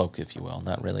 the cloak, if you will.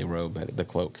 Not really robe, but the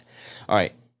cloak. All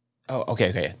right. Oh,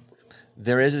 okay.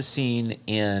 There is a scene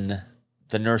in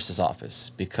the nurse's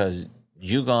office because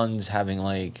Jugon's having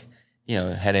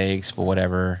headaches, but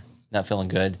whatever, not feeling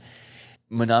good.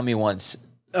 Monami wants.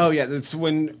 Oh, yeah, that's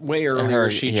when way earlier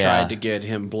she yeah. tried to get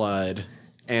him blood,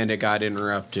 and it got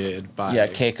interrupted by... Yeah,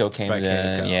 Keiko came in,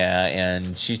 Keiko. yeah,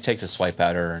 and she takes a swipe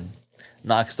at her and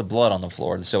knocks the blood on the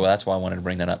floor. So that's why I wanted to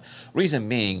bring that up. Reason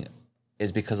being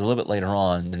is because a little bit later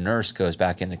on, the nurse goes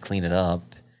back in to clean it up,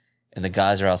 and the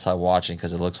guys are outside watching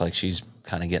because it looks like she's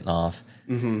kind of getting off.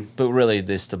 Mm-hmm. But really,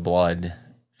 this the blood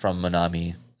from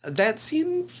Monami. That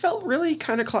scene felt really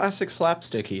kind of classic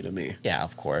slapsticky to me. Yeah,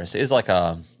 of course. It's like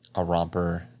a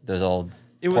romper. Those old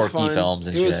It was Porky fun. films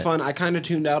and it shit. was fun. I kind of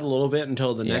tuned out a little bit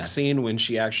until the Yeah. next scene when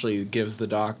she actually gives the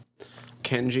doc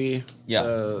Kenji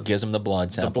Gives him the blood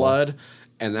the sample. blood,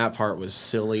 and that part was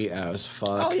silly as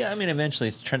fuck. Oh, yeah. I mean, eventually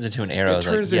it turns into an arrow. It It's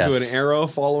turns like, into yes. an arrow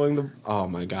following the... Oh,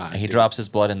 my God. He drops his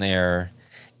blood in the air,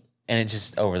 and it's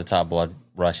just over the top blood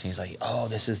rush. And he's like, oh,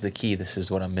 this is the key. This is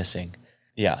what I'm missing.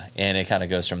 Yeah, and it kind of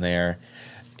goes from there.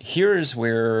 Here's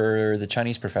where the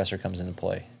Chinese professor comes into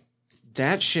play.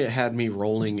 That shit had me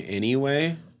rolling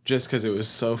anyway, just because it was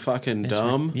so fucking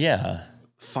dumb. Yeah,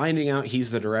 Finding out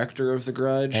he's the director of The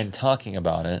Grudge. and talking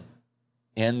about it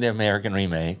in the American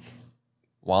remake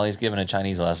while he's giving a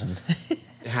Chinese lesson.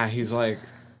 Yeah, he's like,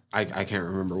 I can't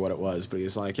remember what it was, but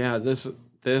he's like, yeah, this.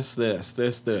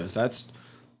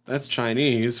 That's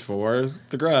Chinese for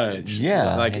The Grudge.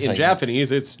 Yeah, like it's in like-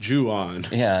 Japanese, it's Ju-on.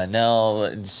 Yeah, now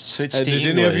switch to Did English.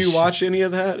 any of you watch any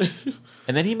of that?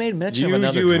 And then he made mention you, of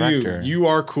another you, director. and you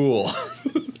are cool.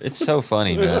 It's so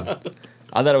funny, man.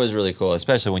 I thought it was really cool,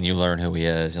 especially when you learn who he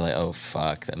is. You're like, oh,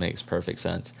 fuck, that makes perfect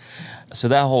sense. So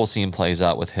that whole scene plays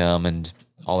out with him and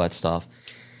all that stuff.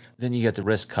 Then you get the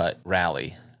wrist cut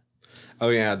rally. Oh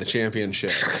yeah, the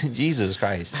championship. Jesus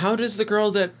Christ. How does the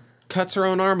girl that cuts her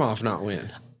own arm off not win?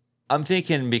 I'm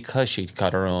thinking because she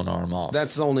cut her own arm off.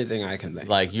 That's the only thing I can think.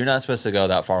 Like, you're not supposed to go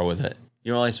that far with it.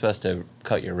 You're only supposed to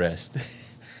cut your wrist.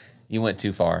 You went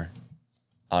too far.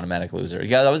 Automatic loser.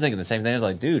 Yeah, I was thinking the same thing. I was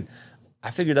like, dude,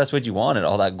 I figured that's what you wanted.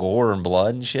 All that gore and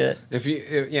blood and shit.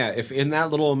 If in that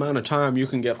little amount of time you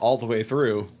can get all the way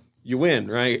through, you win,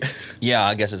 right? Yeah,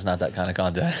 I guess it's not that kind of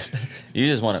contest. You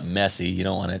just want it messy. You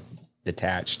don't want it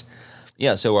detached.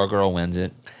 Yeah, so our girl wins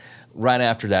it. Right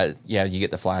after that, yeah, you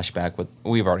get the flashback with,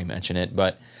 we've already mentioned it,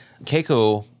 but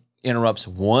Keiko interrupts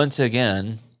once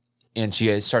again, and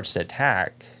she starts to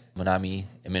attack Minami.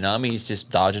 And Minami's just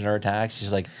dodging her attacks.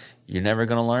 She's like, you're never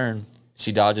going to learn.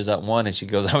 She dodges that one, and she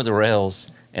goes over the rails,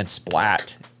 and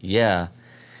splat. Yeah.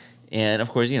 And, of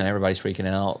course, everybody's freaking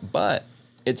out. But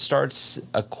it starts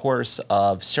a course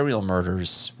of serial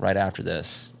murders right after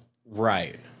this.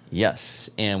 Right. Yes,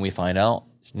 and we find out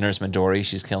Nurse Midori,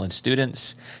 she's killing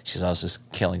students. She's also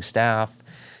killing staff.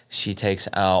 She takes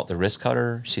out the wrist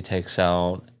cutter. She takes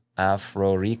out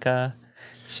Afro-Rika.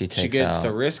 She gets out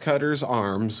the wrist cutter's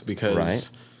arms because Right.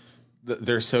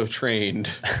 they're so trained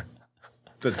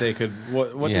that they could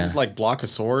Yeah. did like block a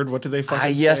sword? What did they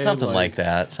fucking yeah, say? something like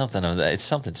that. Something of that. It's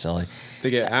something silly. They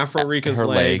get Afro-Rika's Her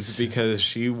legs legs. because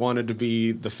she wanted to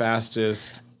be the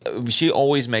fastest. She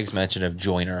always makes mention of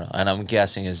Joyner, and I'm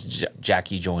guessing is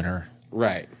Jackie Joyner.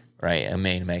 Right. Right, it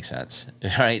makes sense.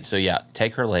 Right, so yeah,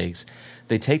 take her legs.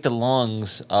 They take the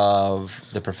lungs of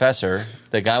the professor,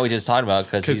 the guy we just talked about,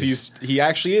 because He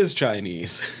actually is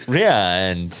Chinese. yeah,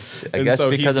 and I And guess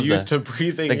so because he's of used the to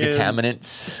breathing the in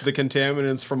contaminants. the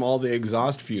contaminants from all the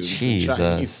exhaust fumes. in Jesus.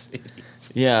 Chinese.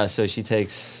 Yeah, so she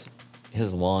takes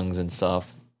his lungs and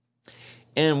stuff.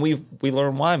 And we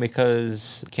learn why,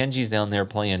 because Kenji's down there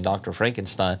playing Dr.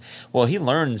 Frankenstein. Well, he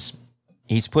learns,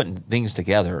 he's putting things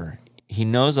together. he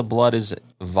knows the blood is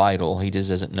vital. He just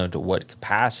doesn't know to what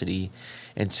capacity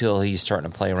until he's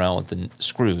starting to play around with the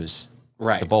screws,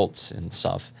 the bolts and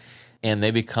stuff. And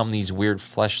they become these weird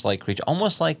flesh-like creatures,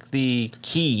 almost like the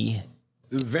key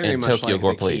Very in much Tokyo like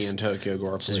Gore the Police. key in Tokyo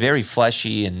Gore It's Police. very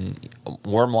fleshy and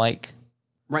worm-like.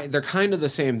 Right, they're kind of the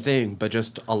same thing, but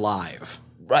just alive.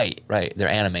 Right. They're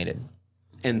animated.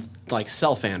 And like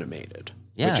self-animated,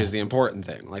 Yeah. which is the important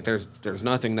thing. Like there's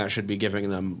nothing that should be giving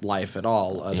them life at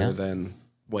all other than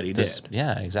what he did.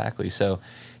 Yeah, exactly. So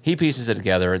he pieces it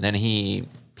together, and then he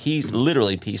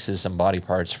literally pieces some body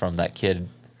parts from that kid,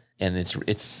 and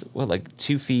it's what, like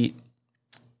 2 feet,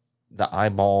 the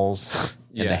eyeballs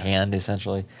and the hand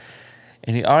essentially.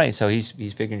 And all right, so he's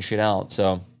figuring shit out.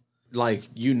 So Like,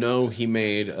 he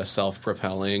made a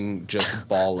self-propelling just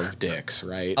ball of dicks,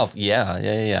 right? oh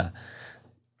yeah.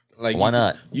 Like Why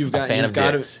not? You've A got fan of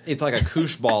dicks. it's like a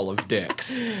koosh ball of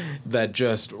dicks that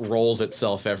just rolls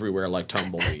itself everywhere like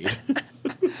tumbleweed.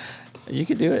 You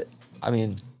could do it. I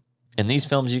mean, in these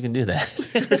films, you can do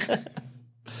that.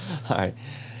 All right.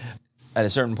 At a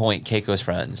certain point, Keiko's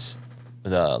friends,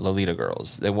 the Lolita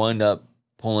girls, they wind up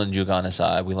pulling Jugon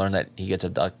aside. We learn that he gets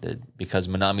abducted because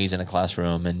Manami's in a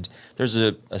classroom, and there's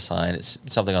a sign. It's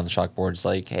something on the chalkboard. It's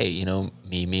like, hey,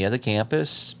 meet me at the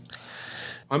campus.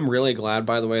 I'm really glad,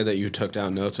 by the way, that you took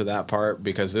down notes of that part,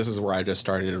 because this is where I just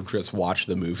started to just watch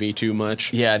the movie too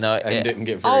much. Yeah, no, and didn't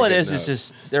get very all it good is notes.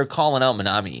 just they're calling out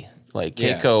Manami. Like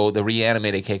Keiko, the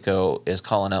reanimated Keiko is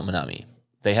calling out Manami.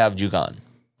 They have Jugon,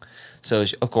 so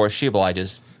of course she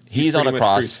obliges. He's on a pretty much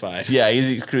cross. crucified. Yeah,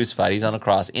 he's crucified. He's on a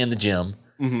cross in the gym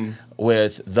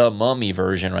with the mummy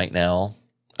version right now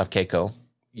of Keiko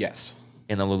Yes.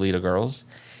 in the Lolita girls,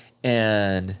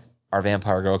 and our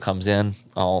vampire girl comes in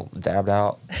all dabbed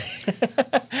out,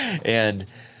 and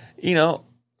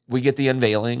we get the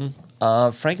unveiling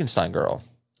of Frankenstein girl.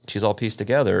 She's all pieced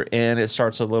together, and it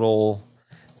starts a little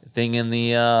thing in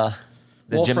the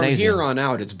gymnasium. From here on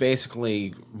out, it's basically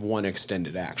one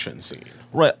extended action scene.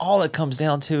 Right. All it comes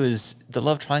down to is the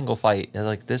love triangle fight. It's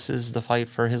like, this is the fight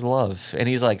for his love. And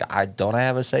he's like, I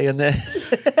have a say in this.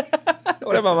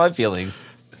 What about my feelings?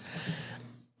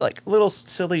 Like, little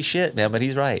silly shit, man. But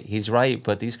he's right. He's right.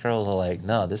 But these girls are like,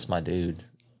 no, this is my dude.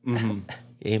 He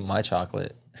ain't my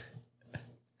chocolate.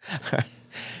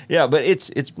 Yeah, but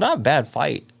it's not a bad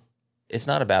fight. It's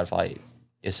not a bad fight.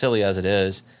 As silly as it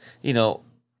is.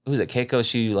 Who's it? Keiko,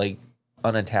 she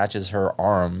unattaches her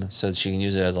arm so she can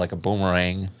use it as like a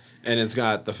boomerang. And it's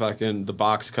got the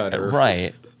box cutter.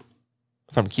 Right.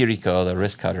 From Kiriko, the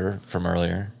wrist cutter from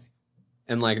earlier.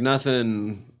 And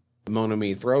nothing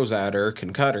Monami throws at her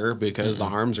can cut her because the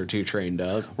arms are too trained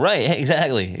up. Right,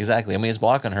 exactly. I mean, it's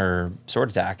blocking her sword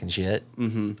attack and shit.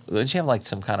 Mm-hmm. Doesn't she have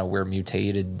some kind of weird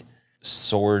mutated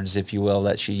swords, if you will,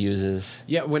 that she uses?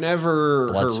 Yeah, whenever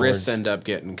Blood her swords. wrists end up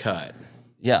getting cut.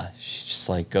 Yeah, she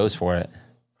just goes for it.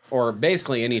 Or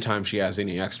basically anytime she has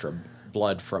any extra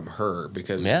blood from her,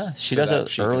 because She does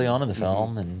it early on in the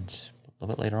film and a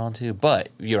little bit later on too. But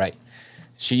you're right.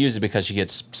 She uses it because she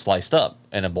gets sliced up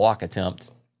in a block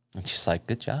attempt. And she's like,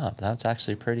 good job. That's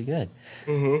actually pretty good.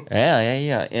 Mm-hmm.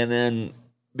 Yeah. And then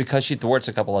because she thwarts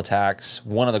a couple attacks,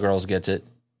 one of the girls gets it.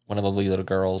 One of the lead little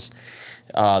girls.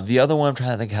 The other one, I'm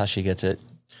trying to think how she gets it.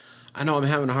 I know, I'm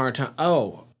having a hard time.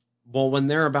 Oh, well, when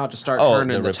they're about to start Oh,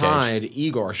 turning the ribcage. tide,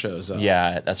 Igor shows up.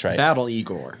 Yeah, that's right. Battle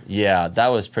Igor. Yeah, that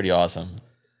was pretty awesome.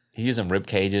 He's using rib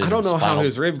cages. I don't know how spinal-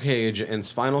 his rib cage and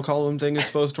spinal column thing is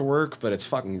supposed to work, but it's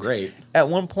fucking great. At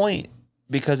one point,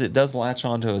 because it does latch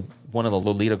onto one of the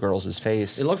Lolita girls'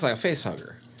 face. It looks like a face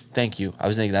hugger. Thank you. I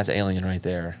was thinking that's Alien right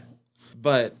there.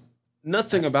 But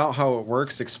nothing about how it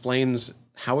works explains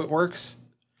how it works.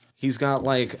 He's got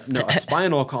a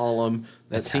spinal column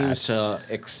that seems to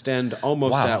extend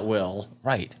almost at will.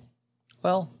 Right.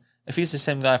 Well, if he's the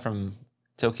same guy from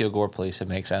Tokyo Gore Police, it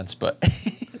makes sense. But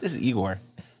this is Igor.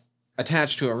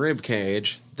 Attached to a rib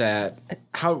cage that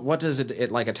what does it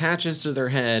attaches to their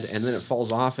head and then it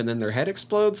falls off and then their head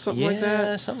explodes, something like that?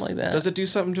 Yeah, something like that. Does it do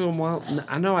something to them? Well,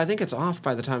 I think it's off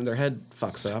by the time their head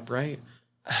fucks up, right?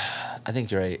 I think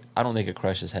you're right. I don't think it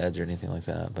crushes heads or anything like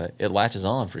that, but it latches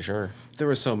on for sure. There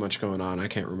was so much going on, I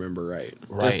can't remember right.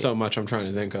 Right. There's so much I'm trying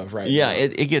to think of right Yeah, now.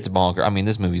 it gets bonkers. I mean,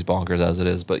 this movie's bonkers as it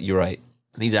is, but you're right.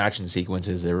 These action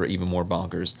sequences, they were even more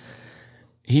bonkers.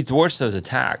 He thwarts those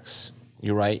attacks.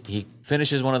 You're right. He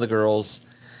finishes one of the girls.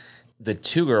 The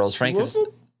two girls, Frankenstein.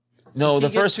 No, Does he the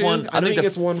get first two? one. I know think he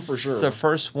gets one for sure. The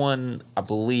first one, I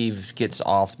believe, gets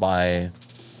off by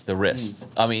the wrist.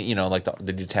 I mean,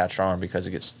 the detached arm because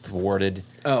it gets thwarted.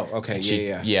 Oh, okay.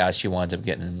 And she winds up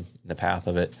getting in the path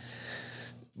of it.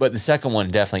 But the second one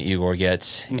definitely Igor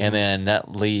gets, and then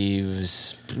that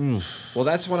leaves. Well,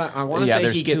 that's what I want to Yeah, say.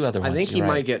 there's He two gets. other I ones, think he you're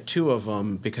might right. get 2 of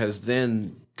them because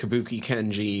then Kabuki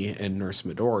Kenji and Nurse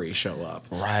Midori show up,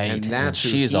 Right, And that's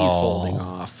and who she's he's all- holding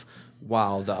off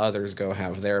while the others go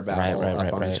have their battle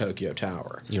up on the Tokyo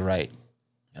Tower. You're right.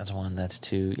 That's one. That's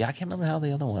 2. Yeah, I can't remember how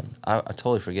the other one. I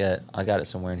totally forget. I got it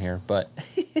somewhere in here, but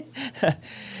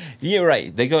you're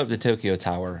right. They go up to Tokyo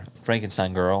Tower.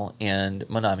 Frankenstein girl and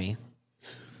Manami.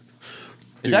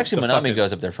 It's Dude, actually the Manami fucking-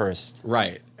 goes up there first.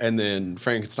 Right, and then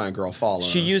Frankenstein girl follows.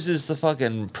 She uses the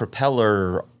fucking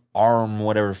propeller arm,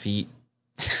 whatever feet.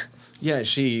 Yeah,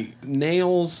 she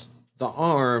nails the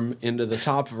arm into the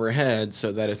top of her head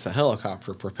so that it's a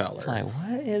helicopter propeller, Like,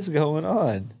 what is going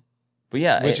on? But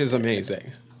yeah, which is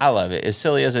amazing. I love it. As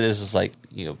silly as it is, it's like,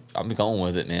 I'm going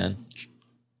with it, man.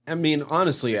 I mean,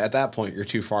 honestly, at that point, you're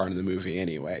too far into the movie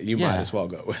anyway. You might Yeah. as well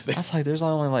go with I it. was like, there's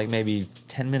only like maybe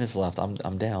 10 minutes left. I'm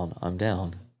down. I'm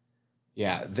down.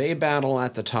 Yeah, they battle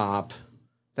at the top.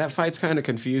 That fight's kind of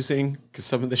confusing because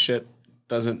some of the shit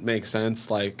doesn't make sense.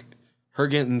 Like, her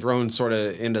getting thrown sort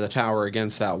of into the tower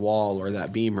against that wall or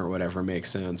that beam or whatever makes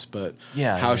sense. But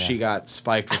Yeah, how yeah. she got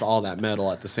spiked with all that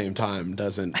metal at the same time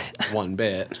doesn't one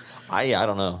bit. I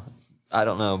don't know. I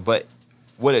don't know. But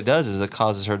what it does is it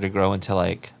causes her to grow into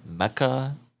like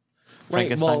Mecha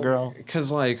Frankenstein girl.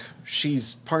 Because, like,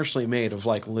 she's partially made of,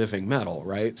 like, living metal,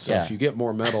 right? So Yeah. if you get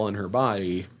more metal in her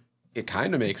body, it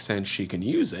kind of makes sense she can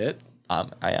use it.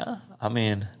 I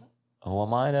mean, who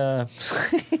am I to?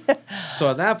 So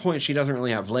at that point, she doesn't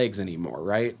really have legs anymore,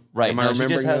 right? Right. Am I No, she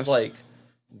remembering just has this? like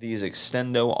these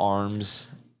extendo arms.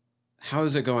 How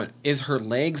is it going? Is her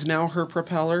legs now her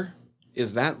propeller?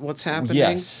 Is that what's happening?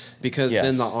 Yes. Because Yes.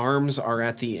 then the arms are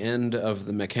at the end of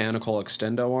the mechanical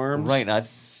extendo arms. Right. And I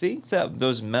think that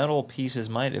those metal pieces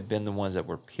might have been the ones that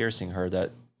were piercing her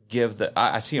that give the.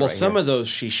 I see it Well, right some here. of those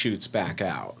she shoots back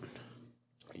out.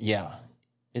 Yeah.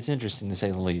 It's interesting to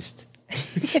say the least.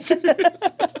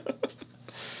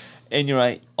 And you're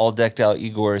right. All decked out,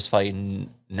 Igor is fighting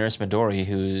Nurse Midori,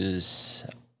 who's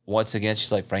once again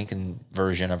she's like Franken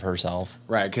version of herself.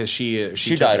 Right, because she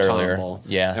She took died a earlier. tumble,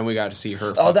 Yeah. and we got to see her.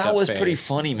 Oh, fucked that up was pretty face.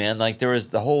 funny, man. Like there was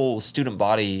the whole student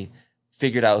body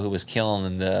figured out who was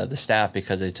killing the staff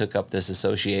because they took up this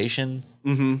association.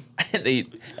 Mm-hmm.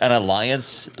 An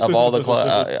alliance of all the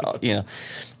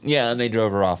yeah, and they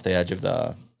drove her off the edge of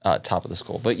the top of the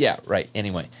skull. But yeah, right.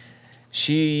 Anyway,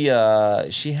 she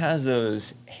has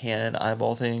those hand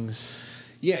eyeball things.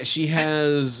 Yeah, she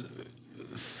has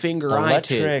finger eye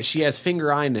Electric. She has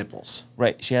finger eye nipples.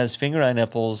 Right. She has finger eye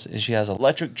nipples, and she has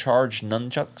electric charged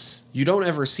nunchucks. You don't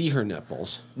ever see her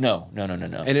nipples. No.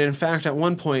 And in fact, at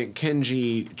one point,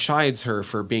 Kenji chides her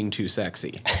for being too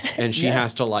sexy, and she Yeah.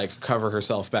 has to like cover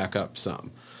herself back up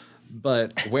some.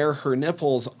 But where her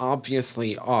nipples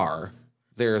obviously are,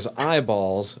 there's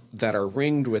eyeballs that are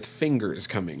ringed with fingers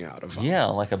coming out of them. Yeah,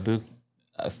 like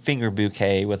a finger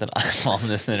bouquet with an eyeball in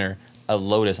the center, a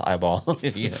lotus eyeball.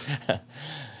 Yeah.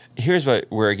 Here's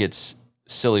where it gets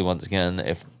silly once again,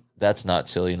 if that's not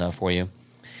silly enough for you,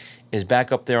 is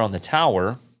back up there on the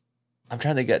tower. I'm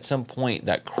trying to think at some point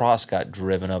that cross got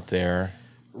driven up there.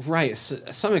 Right.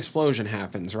 Some explosion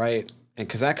happens, right? And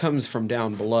because that comes from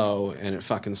down below, and it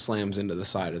fucking slams into the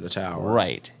side of the tower.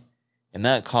 Right. And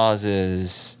that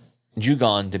causes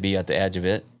Jugon to be at the edge of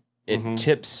it. It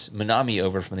tips Minami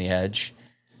over from the edge.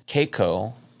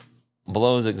 Keiko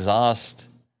blows exhaust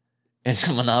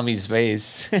into Minami's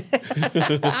face.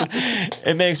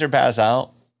 It makes her pass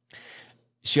out.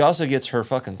 She also gets her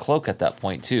fucking cloak at that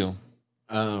point too.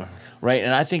 Right?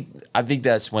 And I think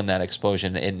that's when that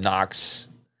explosion, it knocks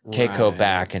Keiko Right.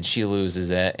 back and she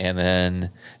loses it. And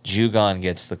then Jugon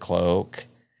gets the cloak.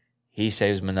 He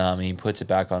saves Minami, puts it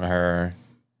back on her,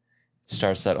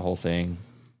 starts that whole thing.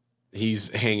 He's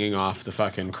hanging off the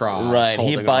fucking cross. Right.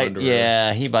 holding onto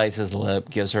her. He bites his lip,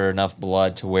 gives her enough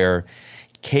blood to where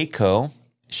Keiko,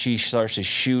 she starts to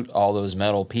shoot all those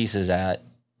metal pieces at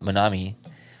Minami,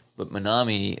 but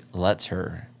Minami lets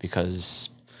her because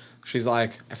She's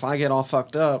like, if I get all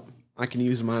fucked up, I can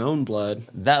use my own blood.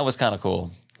 that was kind of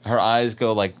cool. Her eyes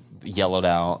go like yellowed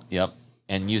out. Yep.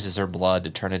 And uses her blood to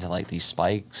turn into like these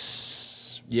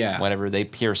spikes. Yeah. Whatever. They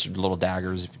pierce little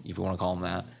daggers, if you want to call them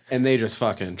that. And they just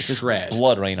fucking shred.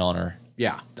 Blood rain on her.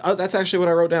 Yeah. Oh, that's actually what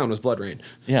I wrote down was blood rain.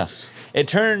 Yeah. It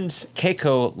turns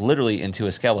Keiko literally into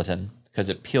a skeleton because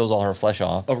it peels all her flesh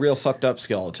off. A real fucked up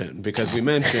skeleton because we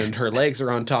mentioned her legs are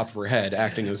on top of her head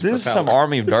acting as This is some propeller.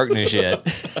 Army of Darkness shit.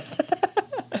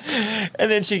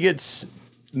 And then she gets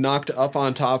Knocked up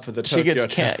on top of the Tokyo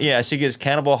Tower. she gets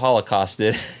cannibal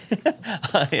holocausted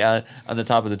yeah, on the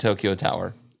top of the Tokyo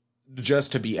Tower.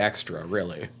 just to be extra,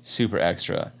 really. Super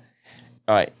extra.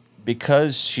 All right.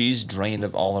 Because she's drained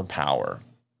of all her power,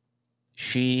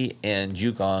 she and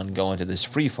Jugon go into this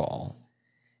free fall.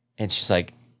 And she's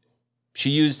like, she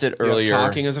used it earlier.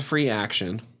 Talking is a free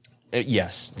action.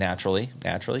 Yes, naturally.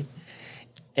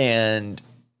 And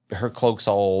her cloak's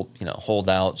all, hold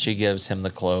out. She gives him the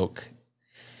cloak.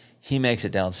 He makes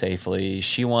it down safely.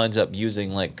 She winds up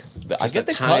using I get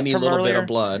the tiny cut from little earlier. bit of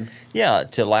blood. Yeah,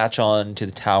 to latch on to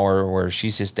the tower where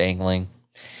she's just dangling.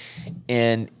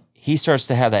 And he starts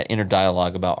to have that inner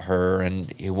dialogue about her,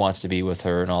 and he wants to be with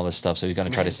her and all this stuff, so he's going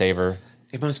to try to save her.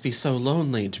 It must be so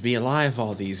lonely to be alive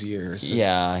all these years.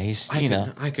 Yeah, he's,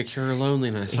 I could cure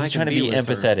loneliness. He's trying to be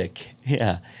empathetic.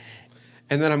 Yeah.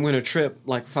 And then I'm going to trip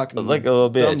like fucking like a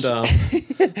little bitch. Dum-dum.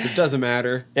 It doesn't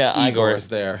matter. Yeah, Igor's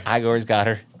there. Igor's got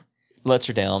her. Lets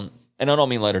her down. And I don't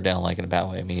mean let her down like in a bad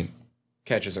way. I mean...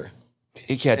 Catches her.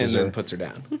 He catches her. And then puts her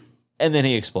down. And then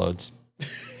he explodes.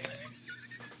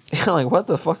 Like, what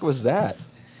the fuck was that?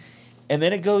 And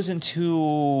then it goes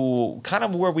into kind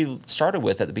of where we started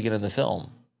with at the beginning of the film.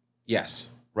 Yes.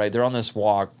 Right? They're on this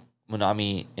walk,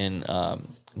 Minami and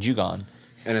Jugon.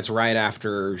 And it's right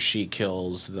after she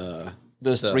kills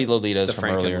those three Lolitas from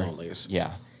earlier. Lolis.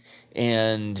 Yeah.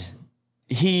 And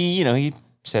he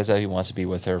says that he wants to be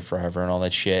with her forever and all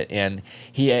that shit. And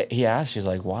he asks, she's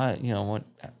like, why,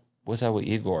 what's that with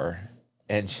Igor?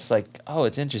 And she's like, oh,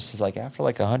 it's interesting. She's like, after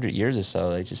 100 years or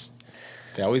so,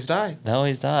 they always die.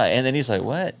 And then he's like,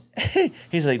 what?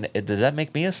 He's like, does that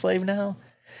make me a slave now?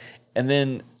 And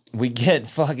then we get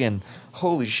fucking,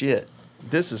 holy shit.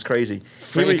 This is crazy.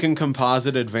 Franken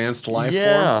composite advanced life form.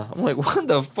 Yeah. I'm like, what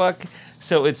the fuck?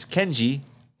 So it's Kenji.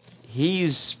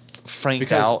 He's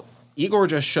franked out. Igor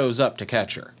just shows up to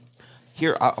catch her.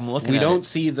 Here, I'm looking at it. We don't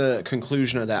see the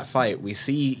conclusion of that fight. We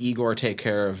see Igor take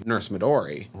care of Nurse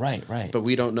Midori. Right. But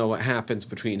we don't know what happens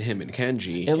between him and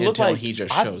Kenji until he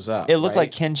just shows up. It looked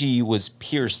like Kenji was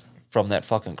pierced from that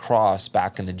fucking cross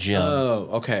back in the gym. Oh,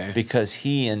 okay. Because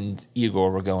he and Igor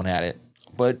were going at it.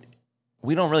 But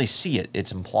we don't really see it.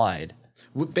 It's implied.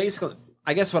 Basically,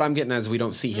 I guess what I'm getting at is we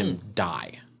don't see him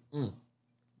die.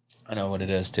 I know what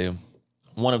it is, too.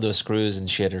 One of those screws and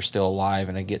shit are still alive,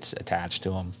 and it gets attached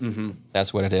to him. Mm-hmm.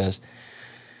 That's what it is.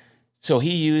 So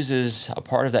he uses a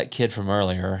part of that kid from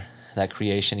earlier, that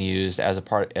creation he used as a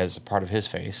part of his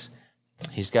face.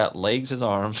 He's got legs as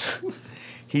arms.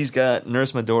 He's got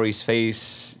Nurse Midori's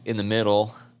face in the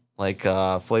middle, like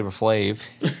Flavor Flav.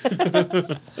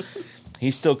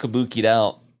 He's still kabuki'd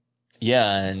out.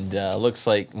 Yeah, and looks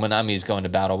like Minami's going to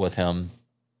battle with him.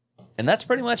 And that's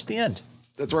pretty much the end.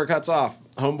 That's where it cuts off.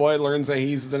 Homeboy learns that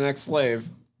he's the next slave.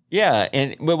 Yeah,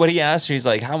 but what he asked her, he's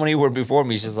like, how many were before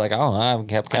me? She's like, I don't know, I haven't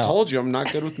kept count. I told you I'm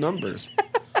not good with numbers.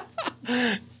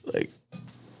 I've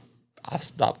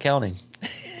stopped counting.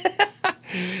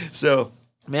 So,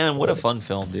 man, what a fun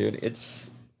film, dude. It's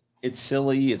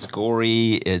silly, it's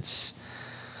gory, it's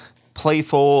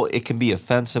playful, it can be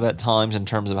offensive at times in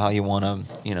terms of how you want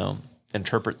to,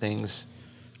 interpret things.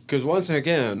 Because once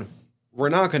again, we're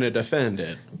not going to defend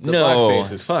it. The No.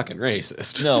 blackface is fucking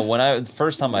racist. No, the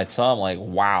first time I saw him, like,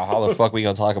 wow, how the fuck are we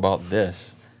going to talk about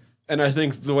this? And I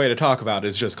think the way to talk about it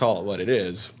is just call it what it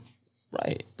is.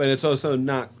 Right. But it's also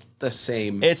not the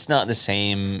same. It's not the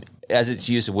same as its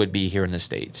use would be here in the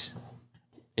States.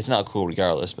 It's not cool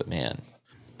regardless, but man.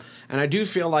 And I do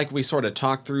feel like we sort of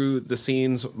talk through the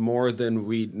scenes more than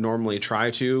we normally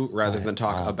try to, rather than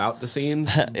talk about the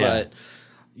scenes. Yeah. But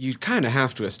you kind of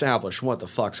have to establish what the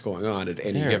fuck's going on at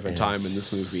any given time in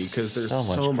this movie, because there's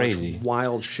so much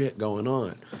wild shit going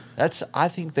on. I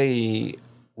think they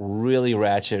really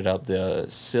ratcheted up the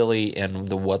silly and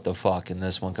the what the fuck in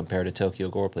this one compared to Tokyo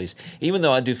Gore Police. Even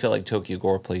though I do feel like Tokyo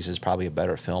Gore Police is probably a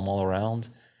better film all around.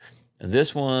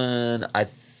 This one, I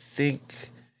think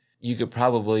you could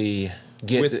probably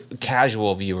get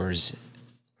casual viewers.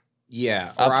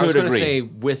 Yeah, or I was going to say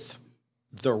with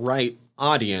the right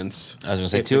audience. I was going to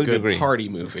say it's to a good degree. Party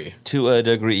movie. To a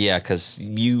degree, yeah, because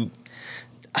like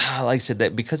I said,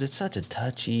 that because it's such a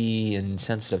touchy and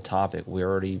sensitive topic, we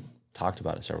already talked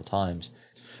about it several times.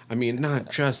 I mean,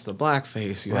 not just the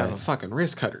blackface. You have a fucking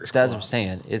wrist cutter's That's claw. what I'm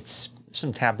saying. It's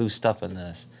some taboo stuff in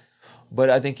this. But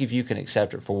I think if you can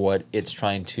accept it for what it's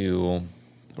trying to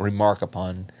remark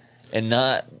upon and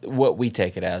not what we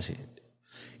take it as.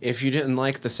 If you didn't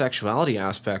like the sexuality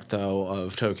aspect, though,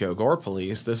 of Tokyo Gore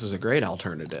Police, this is a great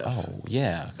alternative. Oh,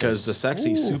 yeah. Because the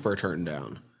sexy's super turned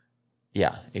down.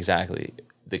 Yeah, exactly.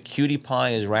 The cutie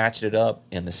pie is ratcheted up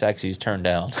and the sexy's turned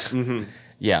down. Mm-hmm.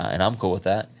 Yeah, and I'm cool with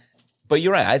that. But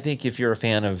you're right. I think if you're a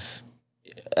fan of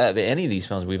any of these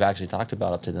films we've actually talked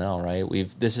about up to now, right?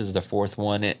 This is the fourth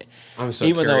one. I'm so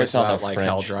even though curious it's on about the like French,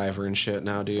 Hell Driver and shit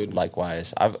now, dude.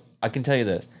 likewise, I can tell you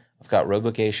this: I've got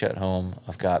Robo Geisha at home.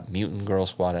 I've got Mutant Girl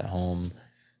Squad at home.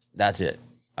 That's it.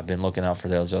 I've been looking out for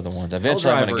those other ones.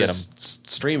 Eventually, I'm going to get them.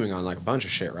 Streaming on like a bunch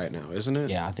of shit right now, isn't it?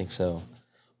 Yeah, I think so.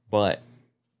 But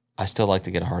I still like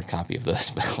to get a hard copy of those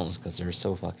films because they're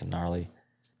so fucking gnarly.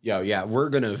 Yeah, we're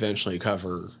going to eventually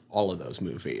cover all of those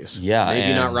movies. Yeah,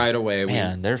 maybe not right away.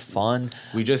 Man, they're fun.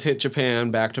 We just hit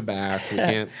Japan back to back. We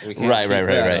can't right, keep right.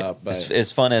 that up, but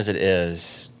As fun as it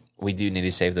is, we do need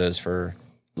to save those for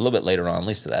a little bit later on. At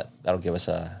least that'll give us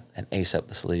an ace up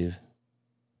the sleeve.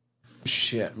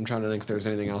 shit, I'm trying to think if there's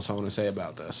anything else I want to say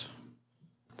about this.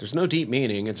 There's no deep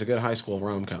meaning. It's a good high school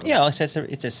rom-com. Yeah,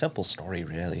 it's a simple story,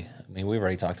 really. I mean, we've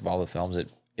already talked about all the films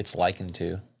it's likened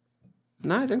to.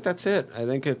 No, I think that's it. I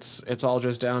think it's all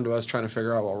just down to us trying to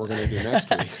figure out what we're going to do next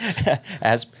week.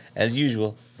 as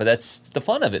usual. But that's the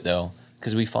fun of it, though,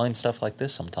 because we find stuff like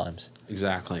this sometimes.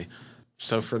 Exactly.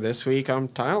 So for this week, I'm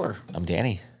Tyler. I'm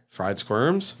Danny. Fried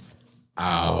Squirms,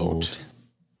 out.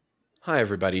 Hi,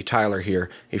 everybody. Tyler here.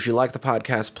 If you like the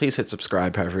podcast, please hit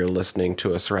subscribe however you're listening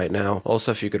to us right now.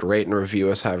 Also, if you could rate and review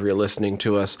us however you're listening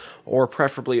to us, or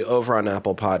preferably over on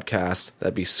Apple Podcasts,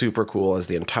 that'd be super cool, as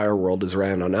the entire world is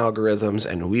ran on algorithms,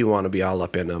 and we want to be all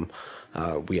up in them.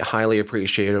 We highly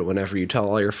appreciate it whenever you tell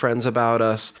all your friends about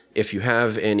us. If you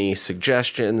have any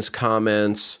suggestions,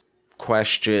 comments,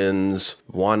 questions,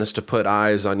 want us to put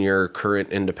eyes on your current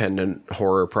independent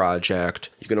horror project,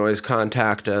 you can always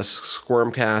contact us,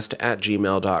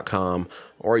 squirmcast@gmail.com,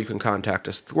 or you can contact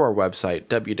us through our website,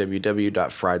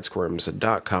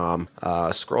 www.friedsquirms.com.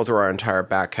 Scroll through our entire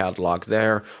back catalog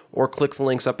there, or click the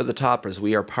links up at the top, as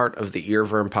we are part of the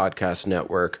Earworm Podcast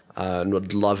Network, and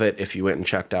would love it if you went and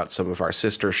checked out some of our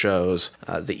sister shows.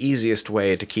 The easiest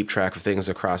way to keep track of things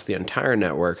across the entire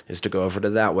network is to go over to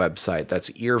that website.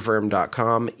 That's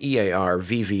earworm.com,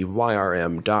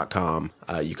 EARVVYRM.com.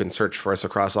 You can search for us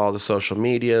across all the social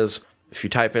medias. If you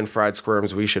type in Fried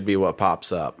Squirms, we should be what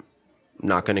pops up. I'm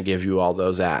not going to give you all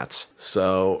those ads.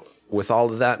 So with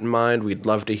all of that in mind, we'd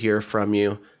love to hear from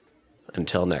you.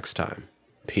 Until next time,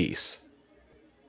 peace.